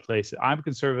where I place it. I'm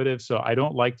conservative, so I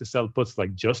don't like to sell puts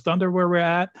like just under where we're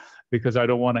at because I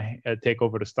don't want to take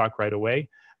over the stock right away.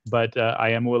 But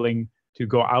I am willing to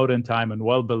go out in time and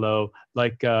well below,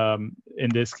 like in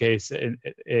this case,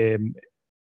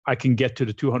 I can get to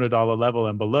the $200 level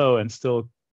and below and still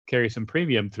carry some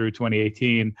premium through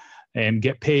 2018 and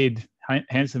get paid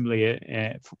handsomely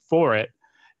for it.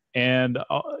 And,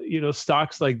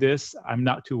 stocks like this, I'm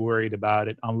not too worried about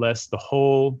it unless the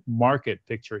whole market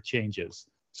picture changes.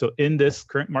 So in this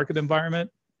current market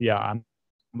environment, yeah, I'm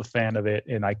a fan of it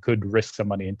and I could risk some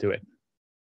money into it.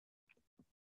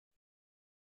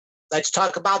 Let's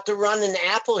talk about the run in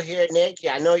Apple here, Nic.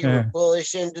 I know you were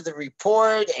bullish into the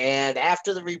report, and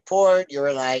after the report, you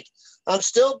were like, I'm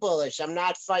still bullish. I'm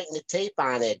not fighting the tape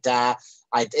on it.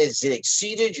 Is it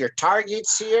exceeded your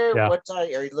targets here? Yeah.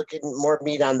 Are you looking more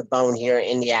meat on the bone here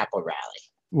in the Apple rally?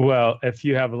 Well, if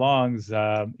you have longs,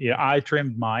 I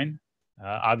trimmed mine.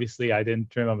 Obviously, I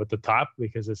didn't trim them at the top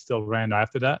because it still ran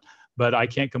after that, but I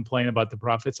can't complain about the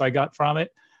profits I got from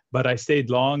it. But I stayed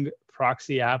long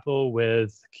proxy Apple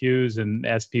with Qs and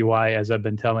SPY, as I've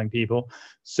been telling people.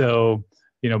 So,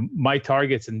 my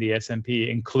targets in the S&P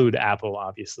include Apple,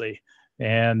 obviously.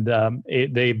 And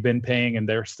they've been paying and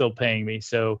they're still paying me.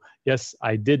 So, yes,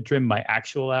 I did trim my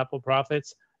actual Apple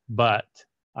profits, but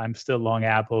I'm still long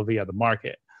Apple via the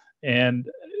market. And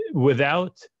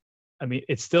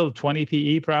it's still 20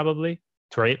 PE probably,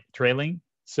 trailing.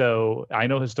 So I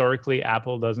know historically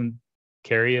Apple doesn't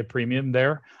carry a premium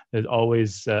there. It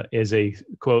always is a,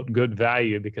 quote, good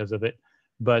value because of it.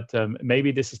 But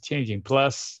maybe this is changing.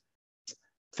 Plus,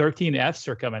 13Fs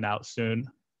are coming out soon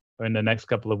in the next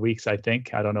couple of weeks, I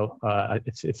think. I don't know.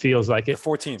 It feels like it.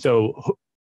 14. So,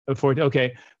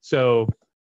 okay. So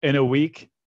in a week,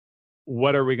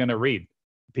 what are we going to read?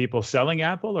 People selling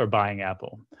Apple or buying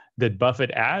Apple? Did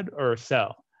Buffett add or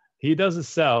sell? He doesn't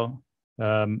sell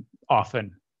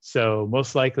often. So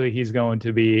most likely he's going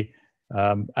to be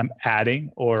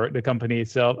adding, or the company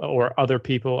itself, or other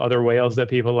whales that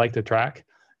people like to track.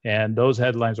 And those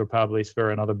headlines will probably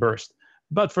spur another burst.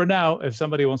 But for now, if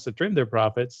somebody wants to trim their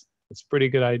profits, it's a pretty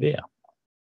good idea.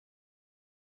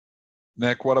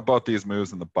 Nic, what about these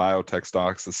moves in the biotech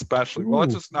stocks, especially? Well,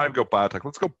 let's just not even go biotech.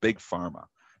 Let's go big pharma,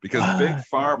 because big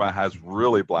pharma has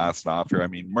really blasted off here. I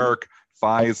mean, Merck,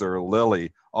 Pfizer,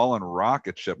 Lilly, all in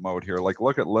rocket ship mode here. Like,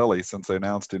 look at Lilly since they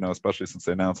announced, especially since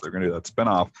they announced they're going to do that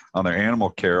spinoff on their animal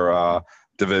care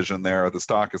division there. The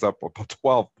stock is up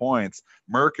 12 points.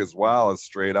 Merck as well is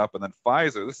straight up. And then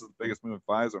Pfizer, this is the biggest move in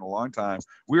Pfizer in a long time.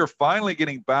 We are finally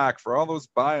getting back for all those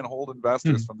buy and hold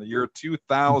investors from the year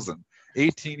 2000.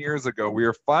 18 years ago, we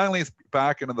are finally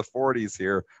back into the 40s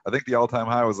here. I think the all-time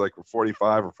high was like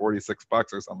 45 or 46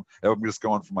 bucks or something. I'm just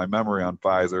going from my memory on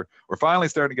Pfizer. We're finally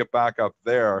starting to get back up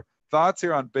there. thoughts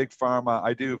here on big pharma.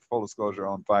 I do, full disclosure,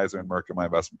 own Pfizer and Merck in my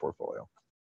investment portfolio.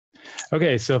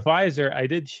 Okay, so Pfizer, I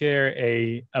did share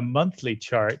a monthly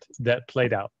chart that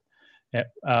played out.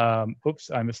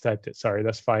 Oops, I mistyped it. Sorry,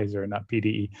 that's Pfizer, not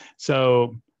PDE.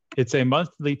 So it's a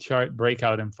monthly chart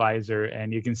breakout in Pfizer,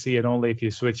 and you can see it only if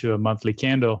you switch to a monthly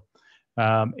candle.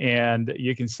 And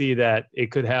you can see that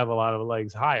it could have a lot of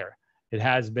legs higher. It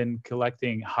has been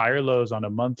collecting higher lows on a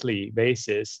monthly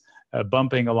basis,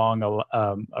 bumping along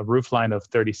a roof line of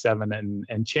 37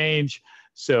 and change.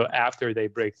 So after they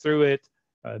break through it,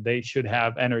 they should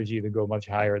have energy to go much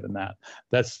higher than that.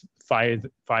 That's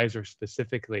Pfizer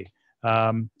specifically.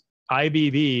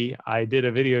 IBB, I did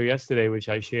a video yesterday, which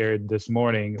I shared this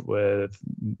morning with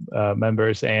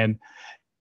members, and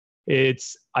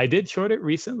I did short it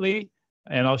recently,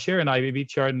 and I'll share an IBB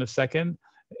chart in a second,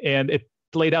 and it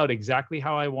played out exactly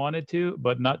how I wanted to,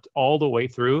 but not all the way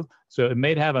through. So it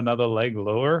may have another leg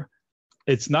lower.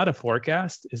 It's not a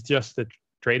forecast, it's just a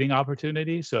trading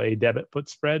opportunity. So a debit put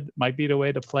spread might be the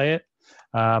way to play it.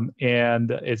 And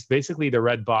it's basically the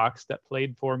red box that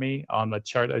played for me on the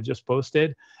chart I just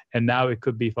posted. And now it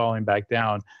could be falling back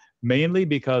down, mainly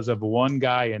because of one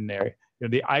guy in there. You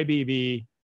know, the IBB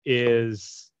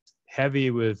is heavy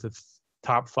with the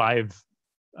top 5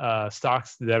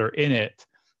 stocks that are in it.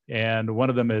 And one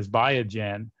of them is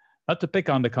Biogen. Not to pick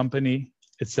on the company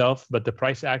itself, but the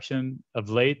price action of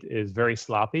late is very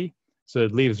sloppy. So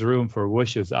it leaves room for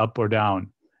whooshes up or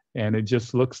down. And it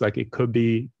just looks like it could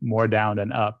be more down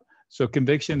than up. So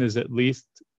conviction is at least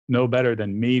no better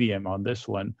than medium on this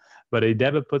one. But a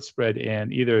debit put spread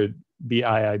in either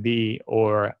BIIB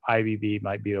or IBB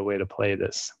might be a way to play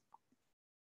this.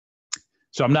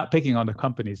 So I'm not picking on the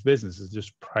company's business, it's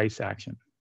just price action.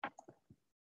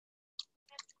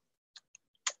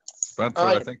 Spencer,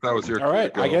 I think that was your. All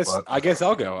right, I guess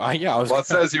I'll go. Well, it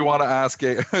says you want to ask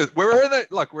a. we're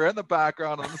in the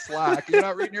background on the Slack. You're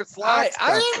not reading your Slack.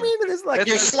 I didn't read it. Like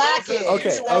you're slacking.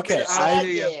 Okay.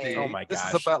 Oh my gosh.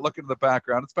 This is about looking at the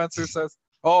background. And Spencer says,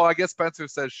 "Oh, I guess Spencer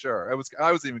says sure."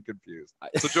 I was even confused.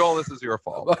 So Joel, this is your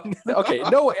fault. Okay,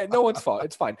 no one's fault.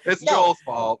 It's fine. It's Joel's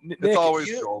fault. Nick, it's always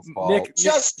Joel's fault. Nick,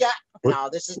 no,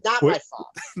 this is not my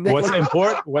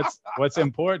fault. What's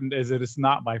important is that it's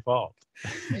not my fault.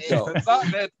 No.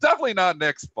 It's definitely not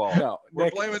Nick's fault. No,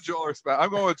 we're blaming Joel or Spencer. I'm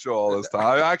going with Joel this time.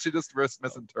 I actually just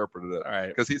misinterpreted it. All right,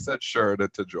 because he said sure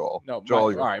to Joel. No,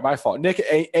 Joel. All right, my fault. Nick,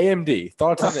 AMD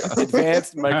thoughts on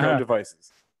advanced micro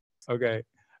devices. Okay.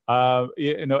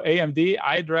 AMD,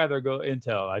 I'd rather go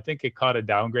Intel. I think it caught a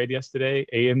downgrade yesterday.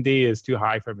 AMD is too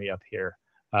high for me up here.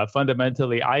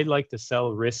 Fundamentally, I like to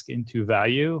sell risk into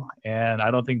value, and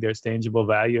I don't think there's tangible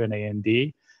value in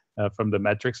AMD from the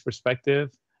metrics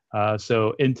perspective.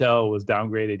 So Intel was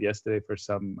downgraded yesterday for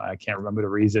some, I can't remember the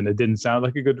reason. It didn't sound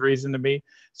like a good reason to me.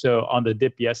 So on the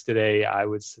dip yesterday, I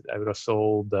would have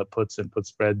sold the puts and put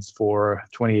spreads for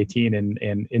 2018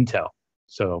 in Intel.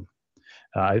 So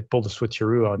I pulled a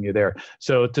switcheroo on you there.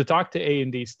 So to talk to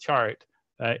AMD's chart,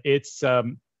 it's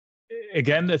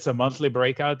again, it's a monthly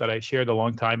breakout that I shared a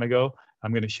long time ago.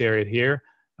 I'm going to share it here.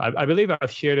 I believe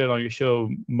I've shared it on your show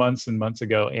months and months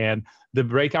ago, and the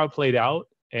breakout played out.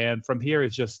 And from here,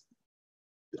 it's just,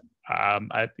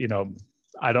 I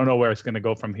don't know where it's going to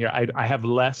go from here. I have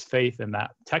less faith in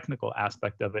that technical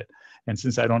aspect of it. And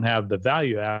since I don't have the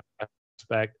value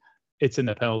aspect, it's in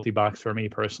the penalty box for me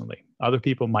personally. Other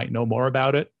people might know more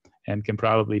about it and can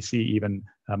probably see even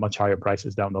much higher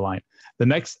prices down the line. The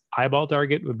next eyeball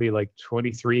target would be like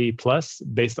 23 plus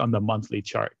based on the monthly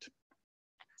chart.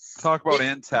 Talk about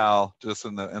Intel just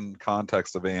in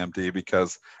context of AMD,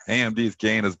 because AMD's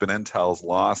gain has been Intel's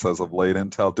loss as of late.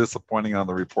 Intel disappointing on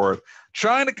the report.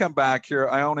 Trying to come back here.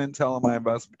 I own Intel in my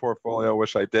investment portfolio.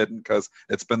 Wish I didn't, because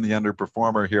it's been the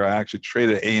underperformer here. I actually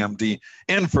traded AMD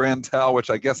in for Intel, which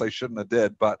I guess I shouldn't have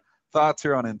did. But thoughts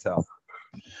here on Intel?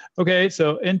 Okay,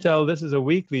 so Intel, this is a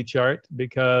weekly chart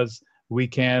because we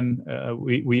can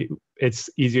it's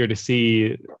easier to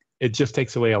see. It just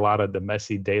takes away a lot of the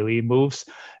messy daily moves.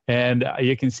 And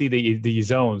you can see the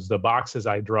zones, the boxes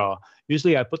I draw.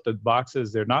 Usually I put the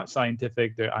boxes, they're not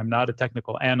scientific. I'm not a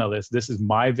technical analyst. This is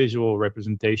my visual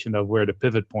representation of where the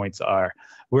pivot points are.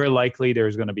 Where likely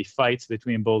there's going to be fights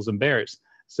between bulls and bears.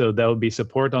 So there'll be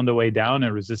support on the way down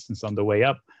and resistance on the way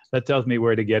up. That tells me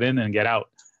where to get in and get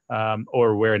out,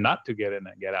 or where not to get in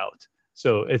and get out.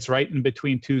 So it's right in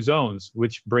between two zones,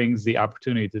 which brings the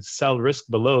opportunity to sell risk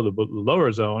below the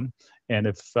lower zone. And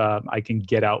if I can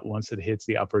get out once it hits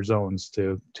the upper zones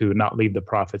to not leave the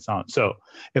profits on. So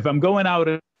if I'm going out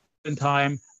in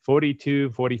time,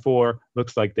 42, 44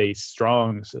 looks like they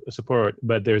strong support,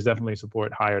 but there's definitely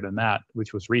support higher than that,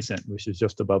 which was recent, which is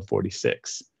just above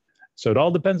 46. So it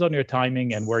all depends on your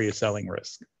timing and where you're selling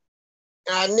risk.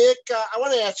 Nick, I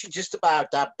want to ask you just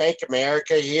about Bank of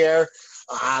America here,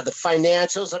 the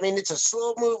financials. I mean, it's a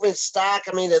slow moving stock.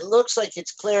 I mean, it looks like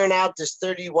it's clearing out this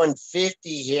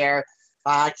 3150 here.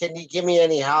 Can you give me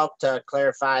any help to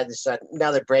clarify this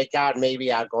another breakout,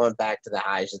 maybe going back to the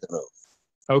highs of the move?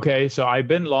 Okay, so I've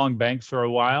been long banks for a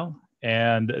while,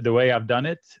 and the way I've done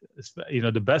it,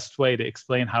 the best way to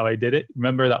explain how I did it.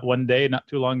 Remember that one day, not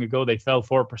too long ago, they fell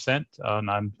 4%, and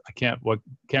I can't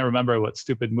remember what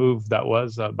stupid move that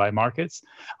was by markets.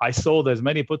 I sold as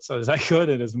many puts as I could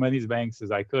and as many banks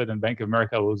as I could, and Bank of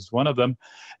America was one of them,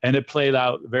 and it played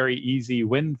out very easy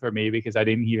win for me because I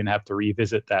didn't even have to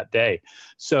revisit that day.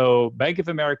 So Bank of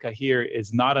America here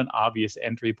is not an obvious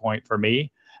entry point for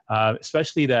me.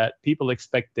 Especially that people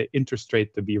expect the interest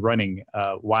rate to be running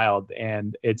wild,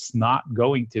 and it's not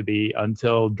going to be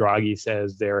until Draghi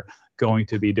says they're going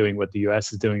to be doing what the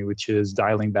U.S. is doing, which is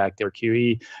dialing back their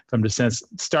QE from the sense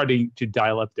starting to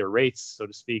dial up their rates, so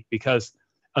to speak. Because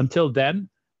until then,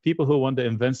 people who want to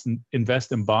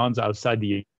invest in bonds outside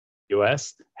the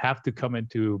U.S. have to come in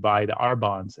to buy our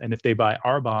bonds, and if they buy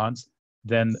our bonds,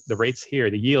 then the rates here,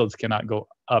 the yields cannot go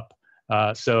up.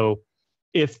 So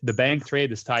if the bank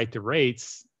trade is tied to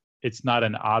rates, it's not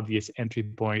an obvious entry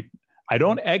point. I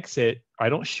don't exit, I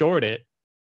don't short it.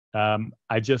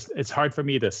 It's hard for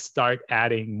me to start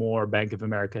adding more Bank of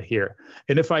America here.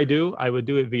 And if I do, I would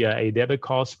do it via a debit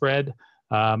call spread.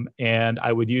 And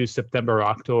I would use September,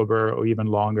 October, or even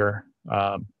longer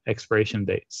expiration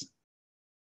dates.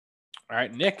 All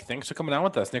right, Nick, thanks for coming on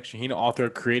with us. Nic Chahine, author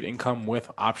of Create Income with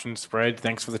Option Spread.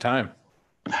 Thanks for the time.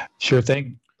 Sure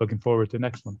thing. Looking forward to the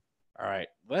next one. All right,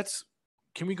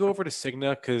 can we go over to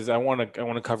Cigna, because I want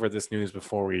to cover this news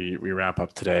before we wrap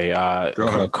up today.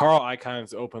 Carl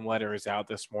Icahn's open letter is out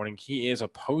this morning. He is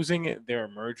opposing their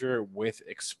merger with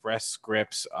Express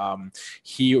Scripts.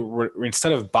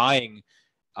 Instead of buying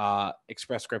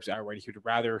Express Scripts outright, he would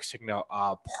rather Cigna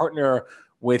partner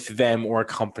with them or a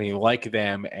company like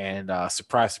them. And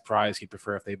surprise, surprise, he'd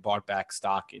prefer if they bought back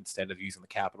stock instead of using the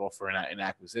capital for an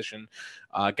acquisition.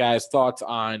 Guys, thoughts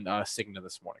on Cigna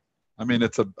this morning? I mean,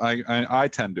 I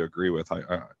tend to agree with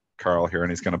Carl here,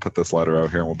 and he's going to put this letter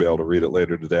out here, and we'll be able to read it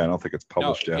later today. I don't think it's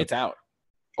published yet. It's out.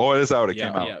 Oh, it is out. It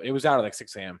came out. Yeah, it was out at like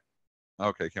 6 a.m.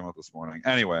 Okay, came out this morning.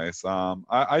 Anyways,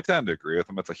 I tend to agree with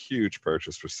him. It's a huge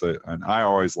purchase for Cigna, and I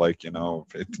always like,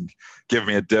 give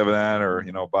me a dividend or,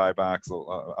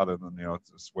 buybacks other than,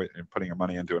 just putting your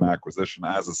money into an acquisition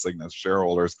as a Cigna's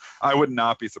shareholders. I would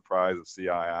not be surprised if CI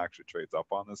actually trades up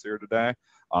on this here today,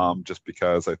 just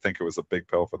because I think it was a big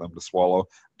pill for them to swallow.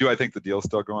 Do I think the deal's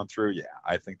still going through? Yeah,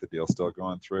 I think the deal's still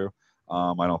going through.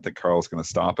 I don't think Carl's going to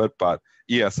stop it, but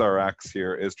ESRX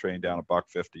here is trading down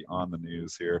 $1.50 on the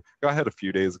news here. Got ahead a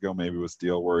few days ago, maybe with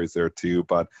deal worries there too,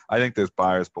 but I think there's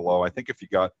buyers below. I think if you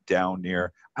got down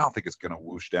near, I don't think it's going to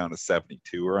whoosh down to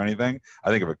 72 or anything.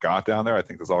 I think if it got down there, I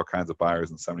think there's all kinds of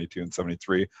buyers in 72 and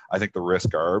 73. I think the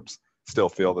risk arbs still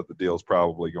feel that the deal's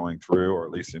probably going through, or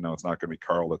at least, it's not going to be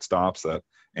Carl that stops it.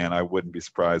 And I wouldn't be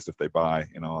surprised if they buy,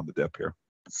 on the dip here.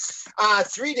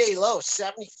 3-day low,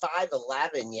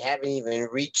 75.11. You haven't even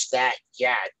reached that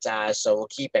yet. So we'll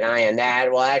keep an eye on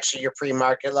that. Well, actually, your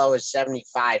pre-market low is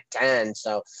 75.10.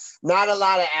 So not a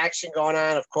lot of action going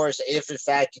on. Of course, if in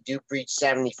fact you do breach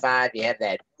 75, you have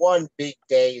that one big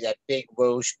day, that big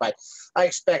whoosh. But I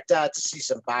expect to see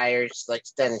some buyers, like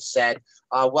Dennis said,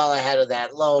 well ahead of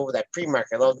that low, that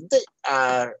pre-market low.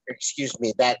 The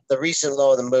recent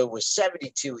low of the move was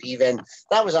 72 even.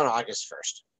 That was on August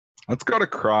 1st. Let's go to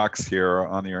Crocs here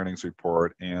on the earnings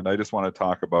report. And I just want to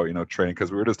talk about, trading,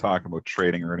 because we were just talking about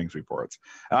trading earnings reports.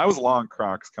 And I was long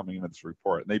Crocs coming into this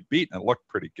report, and they beat and it looked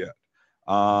pretty good.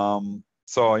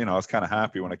 So, I was kind of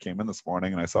happy when I came in this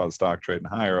morning and I saw the stock trading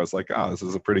higher. I was like, oh, this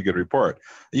is a pretty good report.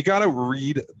 You got to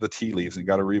read the tea leaves and you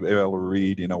got to be able to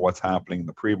read, what's happening in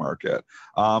the pre-market.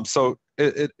 So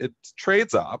it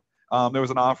trades up. There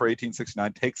was an offer,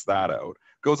 1869, takes that out.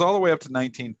 Goes all the way up to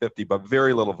 1950, but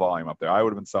very little volume up there. I would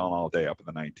have been selling all day up in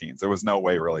the 19s. There was no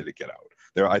way really to get out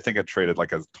there. I think it traded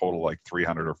like a total like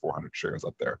 300 or 400 shares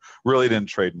up there. Really didn't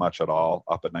trade much at all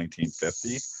up at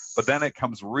 1950. But then it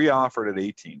comes reoffered at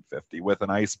 1850 with an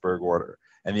iceberg order.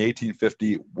 And the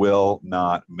 1850 will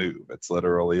not move. It's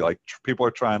literally like people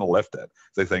are trying to lift it.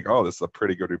 They think, oh, this is a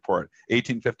pretty good report.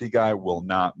 1850 guy will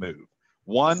not move.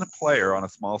 One player on a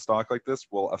small stock like this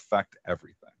will affect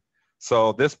everything.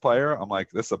 So this player, I'm like,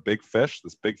 this is a big fish.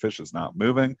 This big fish is not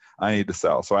moving. I need to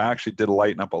sell. So I actually did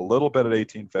lighten up a little bit at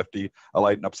 1850. I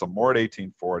lightened up some more at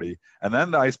 1840. And then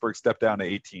the iceberg stepped down to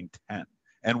 1810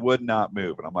 and would not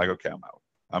move. And I'm like, okay, I'm out.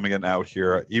 I'm getting out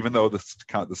here, even though the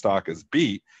stock is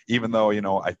beat, even though,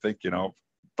 I think,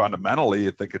 fundamentally,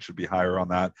 you think it should be higher on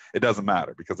that. It doesn't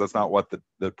matter because that's not what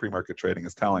the pre-market trading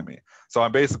is telling me. So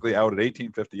I'm basically out at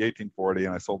 1850, 1840,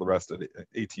 and I sold the rest at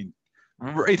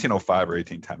 1805 or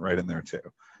 1810 right in there too,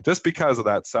 just because of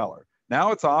that seller.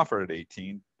 Now it's offered at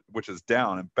 18, which is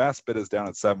down, and best bid is down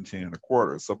at 17 and a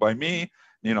quarter. So by me,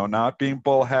 not being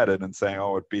bullheaded and saying,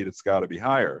 oh, it beat, it's got to be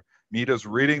higher. Me just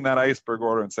reading that iceberg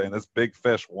order and saying this big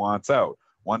fish wants out.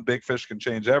 One big fish can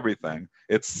change everything.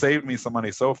 It's saved me some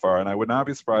money so far, and I would not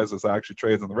be surprised if this actually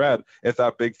trades in the red if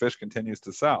that big fish continues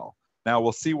to sell. Now,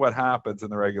 we'll see what happens in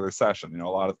the regular session. A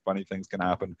lot of funny things can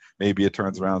happen. Maybe it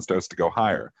turns around and starts to go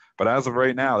higher. But as of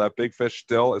right now, that big fish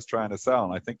still is trying to sell,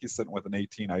 and I think he's sitting with an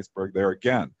 18 iceberg there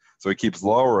again. So he keeps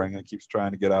lowering and keeps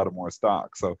trying to get out of more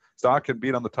stock. So stock can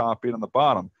beat on the top, beat on the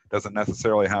bottom. Doesn't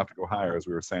necessarily have to go higher, as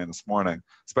we were saying this morning.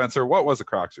 Spencer, what was the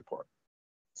Crocs report?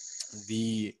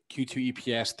 The Q2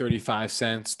 EPS 35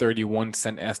 cents, 31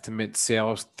 cent estimate,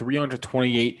 sales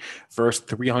 328 versus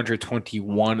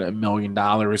 $321 million.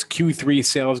 Q3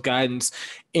 sales guidance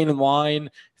in line,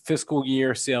 fiscal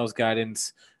year sales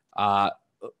guidance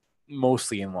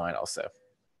mostly in line, I'll say.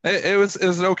 It was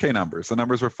okay numbers. The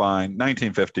numbers were fine.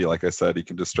 1950, like I said, you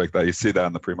can just strike that. You see that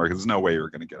in the pre-market. There's no way you were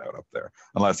going to get out up there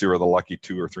unless you were the lucky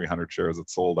 200 or 300 shares that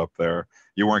sold up there.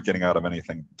 You weren't getting out of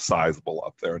anything sizable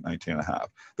up there at 19 and a half.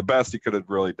 The best you could have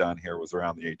really done here was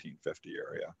around the 1850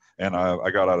 area. And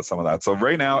I got out of some of that. So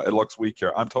right now it looks weak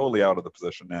here. I'm totally out of the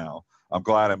position now. I'm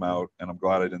glad I'm out, and I'm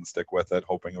glad I didn't stick with it,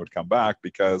 hoping it would come back,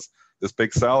 because this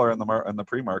big seller in the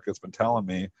pre-market's been telling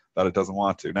me that it doesn't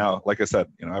want to. Now, like I said,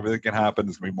 everything can happen.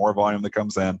 There's going to be more volume that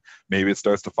comes in. Maybe it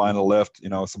starts to find a lift.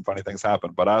 Some funny things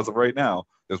happen. But as of right now,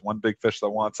 there's one big fish that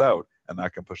wants out, and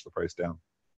that can push the price down.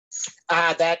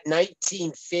 That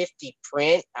 1950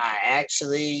 print,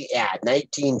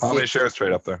 1950. How many shares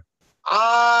trade up there?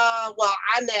 Well,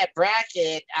 on that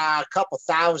bracket, a couple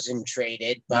thousand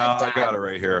traded. But, no, I got it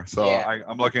right here. So yeah.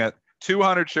 I'm looking at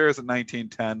 200 shares at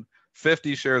 1910,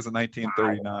 50 shares at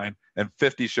 1939, and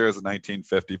 50 shares at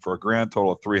 1950 for a grand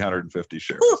total of 350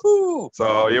 shares. Woo-hoo!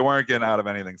 So you weren't getting out of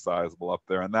anything sizable up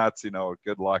there. And that's,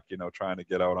 good luck, trying to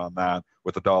get out on that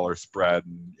with a dollar spread.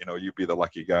 And, you'd be the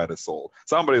lucky guy that sold.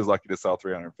 Somebody's lucky to sell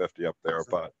 350 up there,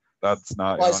 but that's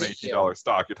not an $18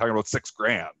 stock. You're talking about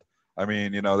 $6,000. I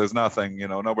mean, there's nothing,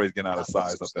 nobody's getting out of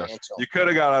size up there. You could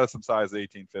have got out of some size at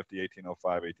 1850,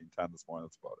 1805, 1810 this morning.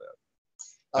 That's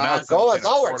about it. Going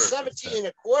lower, 17 and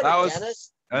a quarter,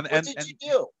 Dennis. What did you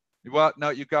do? Well, no,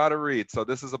 you got to read. So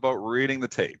this is about reading the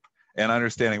tape and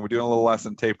understanding. We're doing a little less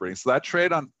in tape reading. So that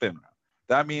trade on FINRA,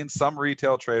 that means some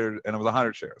retail trader, and it was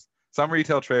 100 shares. Some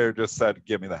retail trader just said,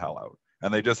 give me the hell out.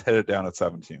 And they just hit it down at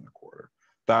 17 and a quarter.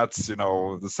 That's,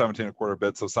 the 17 and a quarter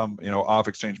bid. So some, off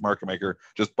exchange market maker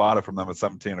just bought it from them at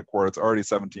 17 and a quarter. It's already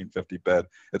 1750 bid.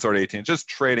 It's already 18. It's just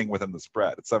trading within the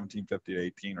spread. It's 1750 to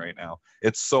 18 right now.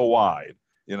 It's so wide,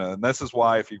 and this is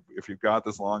why if you've got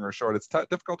this long or short, it's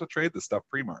difficult to trade this stuff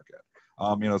pre-market.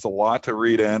 It's a lot to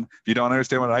read in. If you don't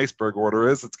understand what an iceberg order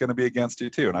is, it's going to be against you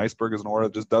too. An iceberg is an order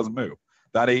that just doesn't move.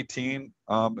 That 18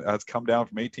 has come down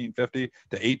from 1850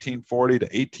 to 1840 to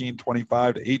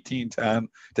 1825 to 1810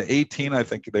 to 18. I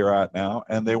think they're at now,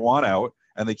 and they want out,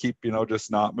 and they keep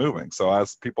just not moving. So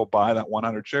as people buy that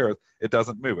 100 shares, it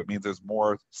doesn't move. It means there's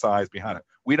more size behind it.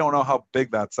 We don't know how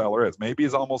big that seller is. Maybe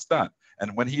he's almost done,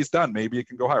 and when he's done, maybe it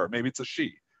can go higher. Maybe it's a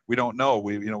she. We don't know.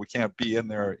 We can't be in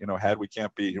there head. We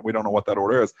can't be. We don't know what that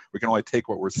order is. We can only take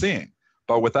what we're seeing.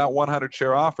 But with that 100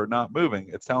 share offer not moving,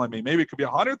 it's telling me maybe it could be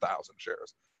 100,000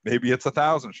 shares. Maybe it's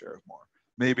 1,000 shares more.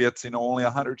 Maybe it's only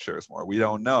 100 shares more. We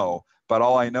don't know. But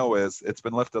all I know is it's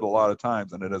been lifted a lot of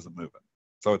times and it isn't moving.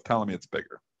 So it's telling me it's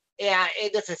bigger. Yeah,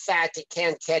 and if in fact it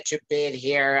can catch a bid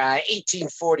here,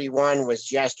 1841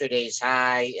 was yesterday's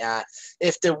high.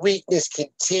 If the weakness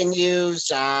continues,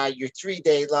 your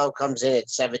 3-day low comes in at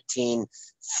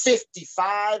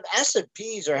 1755.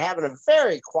 S&Ps are having a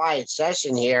very quiet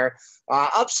session here.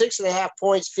 Up 6.5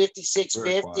 points,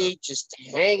 56.50, just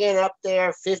hanging up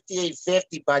there,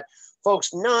 58.50. But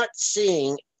folks, not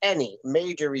seeing any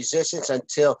major resistance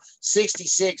until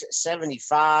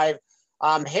 66.75.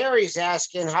 Harry's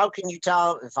asking, how can you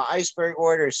tell if an iceberg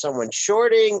order is someone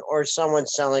shorting or someone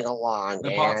selling a long?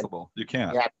 Impossible. You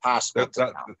can't. Yeah, possible.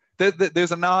 There's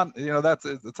it's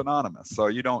anonymous, so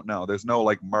you don't know. There's no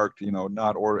marked,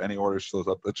 not order. Any order shows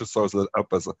up. It just shows up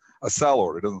as a sell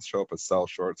order. It doesn't show up as sell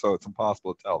short. So it's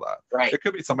impossible to tell that. Right. It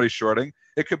could be somebody shorting.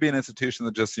 It could be an institution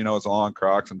that just, is on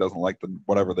Crocs and doesn't like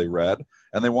whatever they read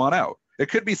and they want out. It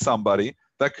could be somebody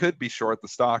that could be short the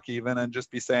stock even and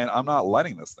just be saying, I'm not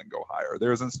letting this thing go higher.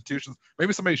 There's institutions,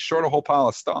 maybe somebody's short a whole pile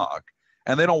of stock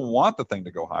And they don't want the thing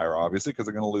to go higher, obviously, because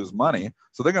they're going to lose money.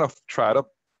 So they're going to try to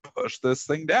push this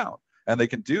thing down. And they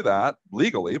can do that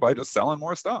legally by just selling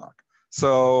more stock.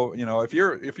 So, if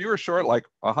you're short like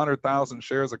 100,000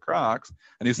 shares of Crocs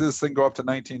and you see this thing go up to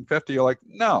 1950, you're like,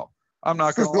 no, I'm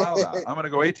not going to allow that. I'm going to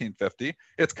go 1850.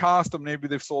 It's cost them, maybe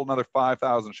they've sold another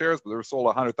 5,000 shares, but they've sold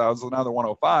 100,000, so now they're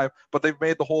 105, but they've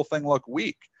made the whole thing look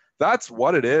weak. That's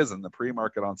what it is in the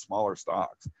pre-market on smaller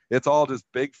stocks. It's all just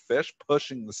big fish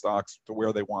pushing the stocks to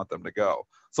where they want them to go.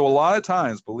 So a lot of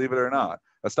times, believe it or not,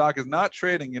 a stock is not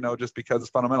trading, just because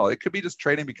it's fundamental. It could be just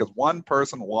trading because one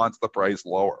person wants the price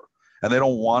lower and they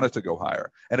don't want it to go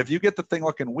higher. And if you get the thing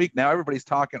looking weak, now everybody's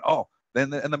talking,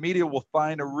 and the media will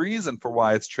find a reason for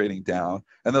why it's trading down,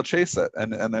 and they'll chase it,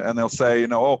 and they'll say,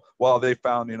 they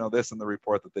found, this in the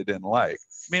report that they didn't like.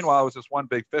 Meanwhile, it was just one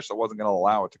big fish that wasn't going to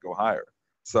allow it to go higher.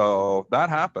 So that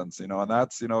happens, and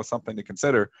that's, something to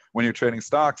consider when you're trading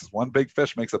stocks. One big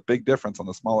fish makes a big difference on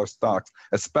the smaller stocks,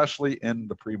 especially in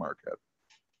the pre-market.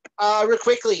 Real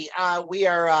quickly, we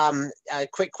are a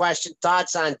quick question.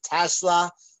 Thoughts on Tesla?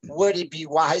 Would it be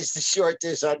wise to short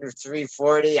this under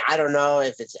 340? I don't know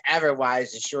if it's ever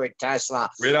wise to short Tesla.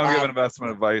 We don't give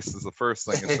investment advice is the first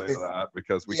thing to say to that,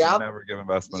 because we can never give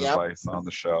investment advice on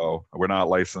the show. We're not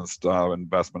licensed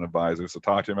investment advisors, so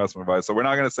talk to your investment advisor. So we're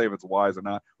not going to say if it's wise or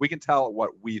not. We can tell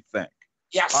what we think.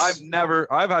 Yes.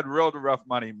 I've had real rough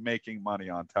money making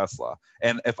money on Tesla.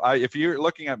 And if you're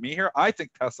looking at me here, I think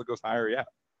Tesla goes higher yet.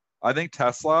 I think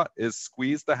Tesla is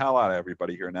squeezed the hell out of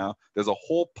everybody here now. There's a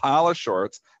whole pile of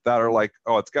shorts that are like,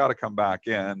 it's got to come back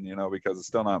in, because it's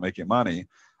still not making money.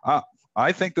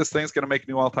 I think this thing's going to make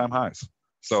new all-time highs.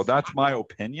 So that's my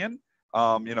opinion.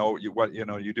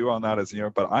 You do on that is,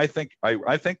 but I think by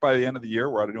the end of the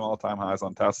year, we're at a new all-time highs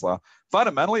on Tesla.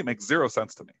 Fundamentally, it makes zero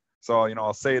sense to me. So,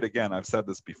 I'll say it again. I've said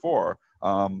this before.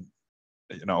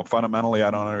 Fundamentally,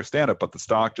 I don't understand it, but the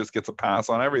stock just gets a pass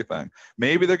on everything.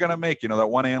 Maybe they're going to make, that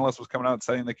one analyst was coming out and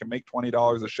saying they can make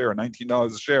 $20 a share,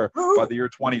 $19 a share by the year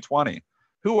 2020.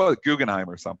 Who was Guggenheim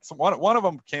or something? One of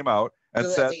them came out and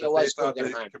said that they thought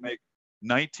they could make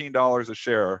 $19 a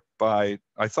share by,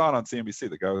 I saw it on CNBC.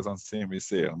 The guy was on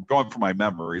CNBC. I'm going from my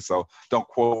memory, so don't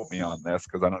quote me on this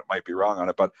because I might be wrong on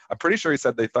it. But I'm pretty sure he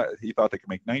said he thought they could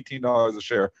make $19 a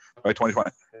share by 2020.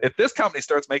 If this company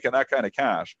starts making that kind of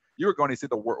cash, you are going to see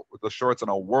the shorts in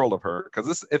a world of hurt.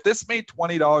 Because if this made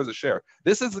 $20 a share,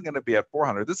 this isn't going to be at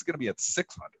 400. This is going to be at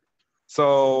 600.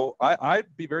 So I'd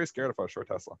be very scared if I was short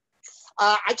Tesla.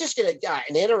 I just get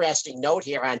an interesting note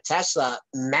here on Tesla.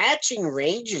 Matching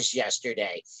ranges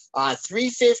yesterday,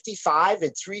 355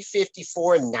 and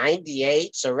 354.98.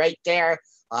 So right there,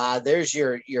 there's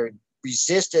your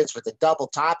resistance with a double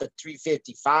top at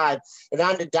 355. And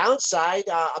on the downside,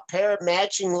 a pair of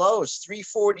matching lows,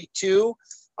 342.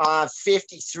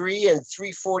 53 and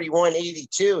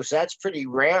 341.82. So that's pretty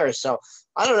rare. So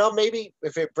I don't know, maybe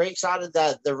if it breaks out of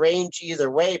the range either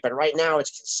way, but right now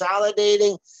it's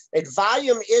consolidating and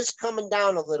volume is coming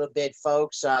down a little bit,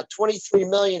 folks. 23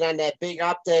 million on that big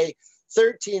update,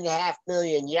 13.5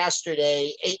 million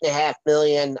yesterday, 8.5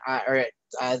 million,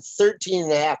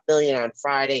 13.5 million on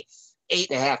Friday,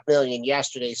 8.5 million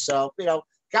yesterday. So,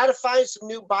 got to find some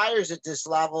new buyers at this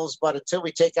levels, but until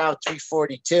we take out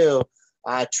 342,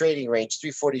 trading range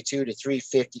 342 to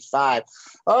 355.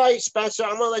 All right, Spencer,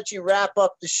 I'm gonna let you wrap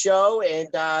up the show, and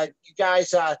you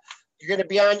guys, you're gonna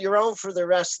be on your own for the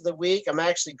rest of the week. I'm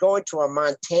actually going to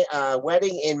a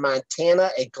wedding in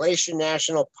Montana at Glacier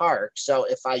National Park. So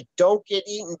if I don't get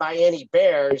eaten by any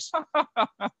bears,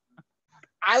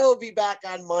 I will be back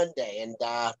on Monday. And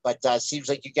but seems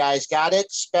like you guys got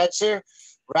it, Spencer.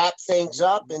 Wrap things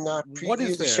up and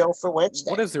preview the show for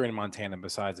Wednesday. What is there in Montana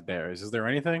besides bears? Is there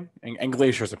anything? And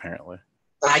glaciers, apparently.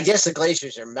 I guess the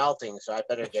glaciers are melting, so I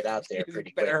better get out there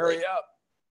pretty quickly. Hurry up.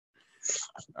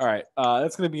 All right.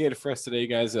 That's going to be it for us today,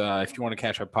 guys. If you want to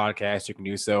catch our podcast, you can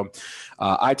do so.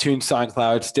 iTunes,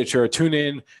 SoundCloud, Stitcher,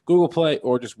 TuneIn, Google Play,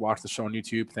 or just watch the show on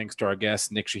YouTube. Thanks to our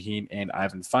guests, Nic Chahine and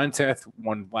Ivan Feinseth.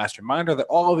 One last reminder that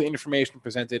all of the information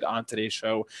presented on today's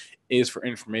show is for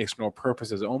informational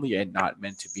purposes only and not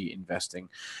meant to be investing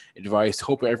advice.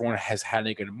 Hope everyone has had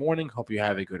a good morning. Hope you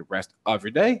have a good rest of your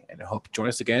day, and I hope you join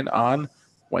us again on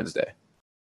Wednesday.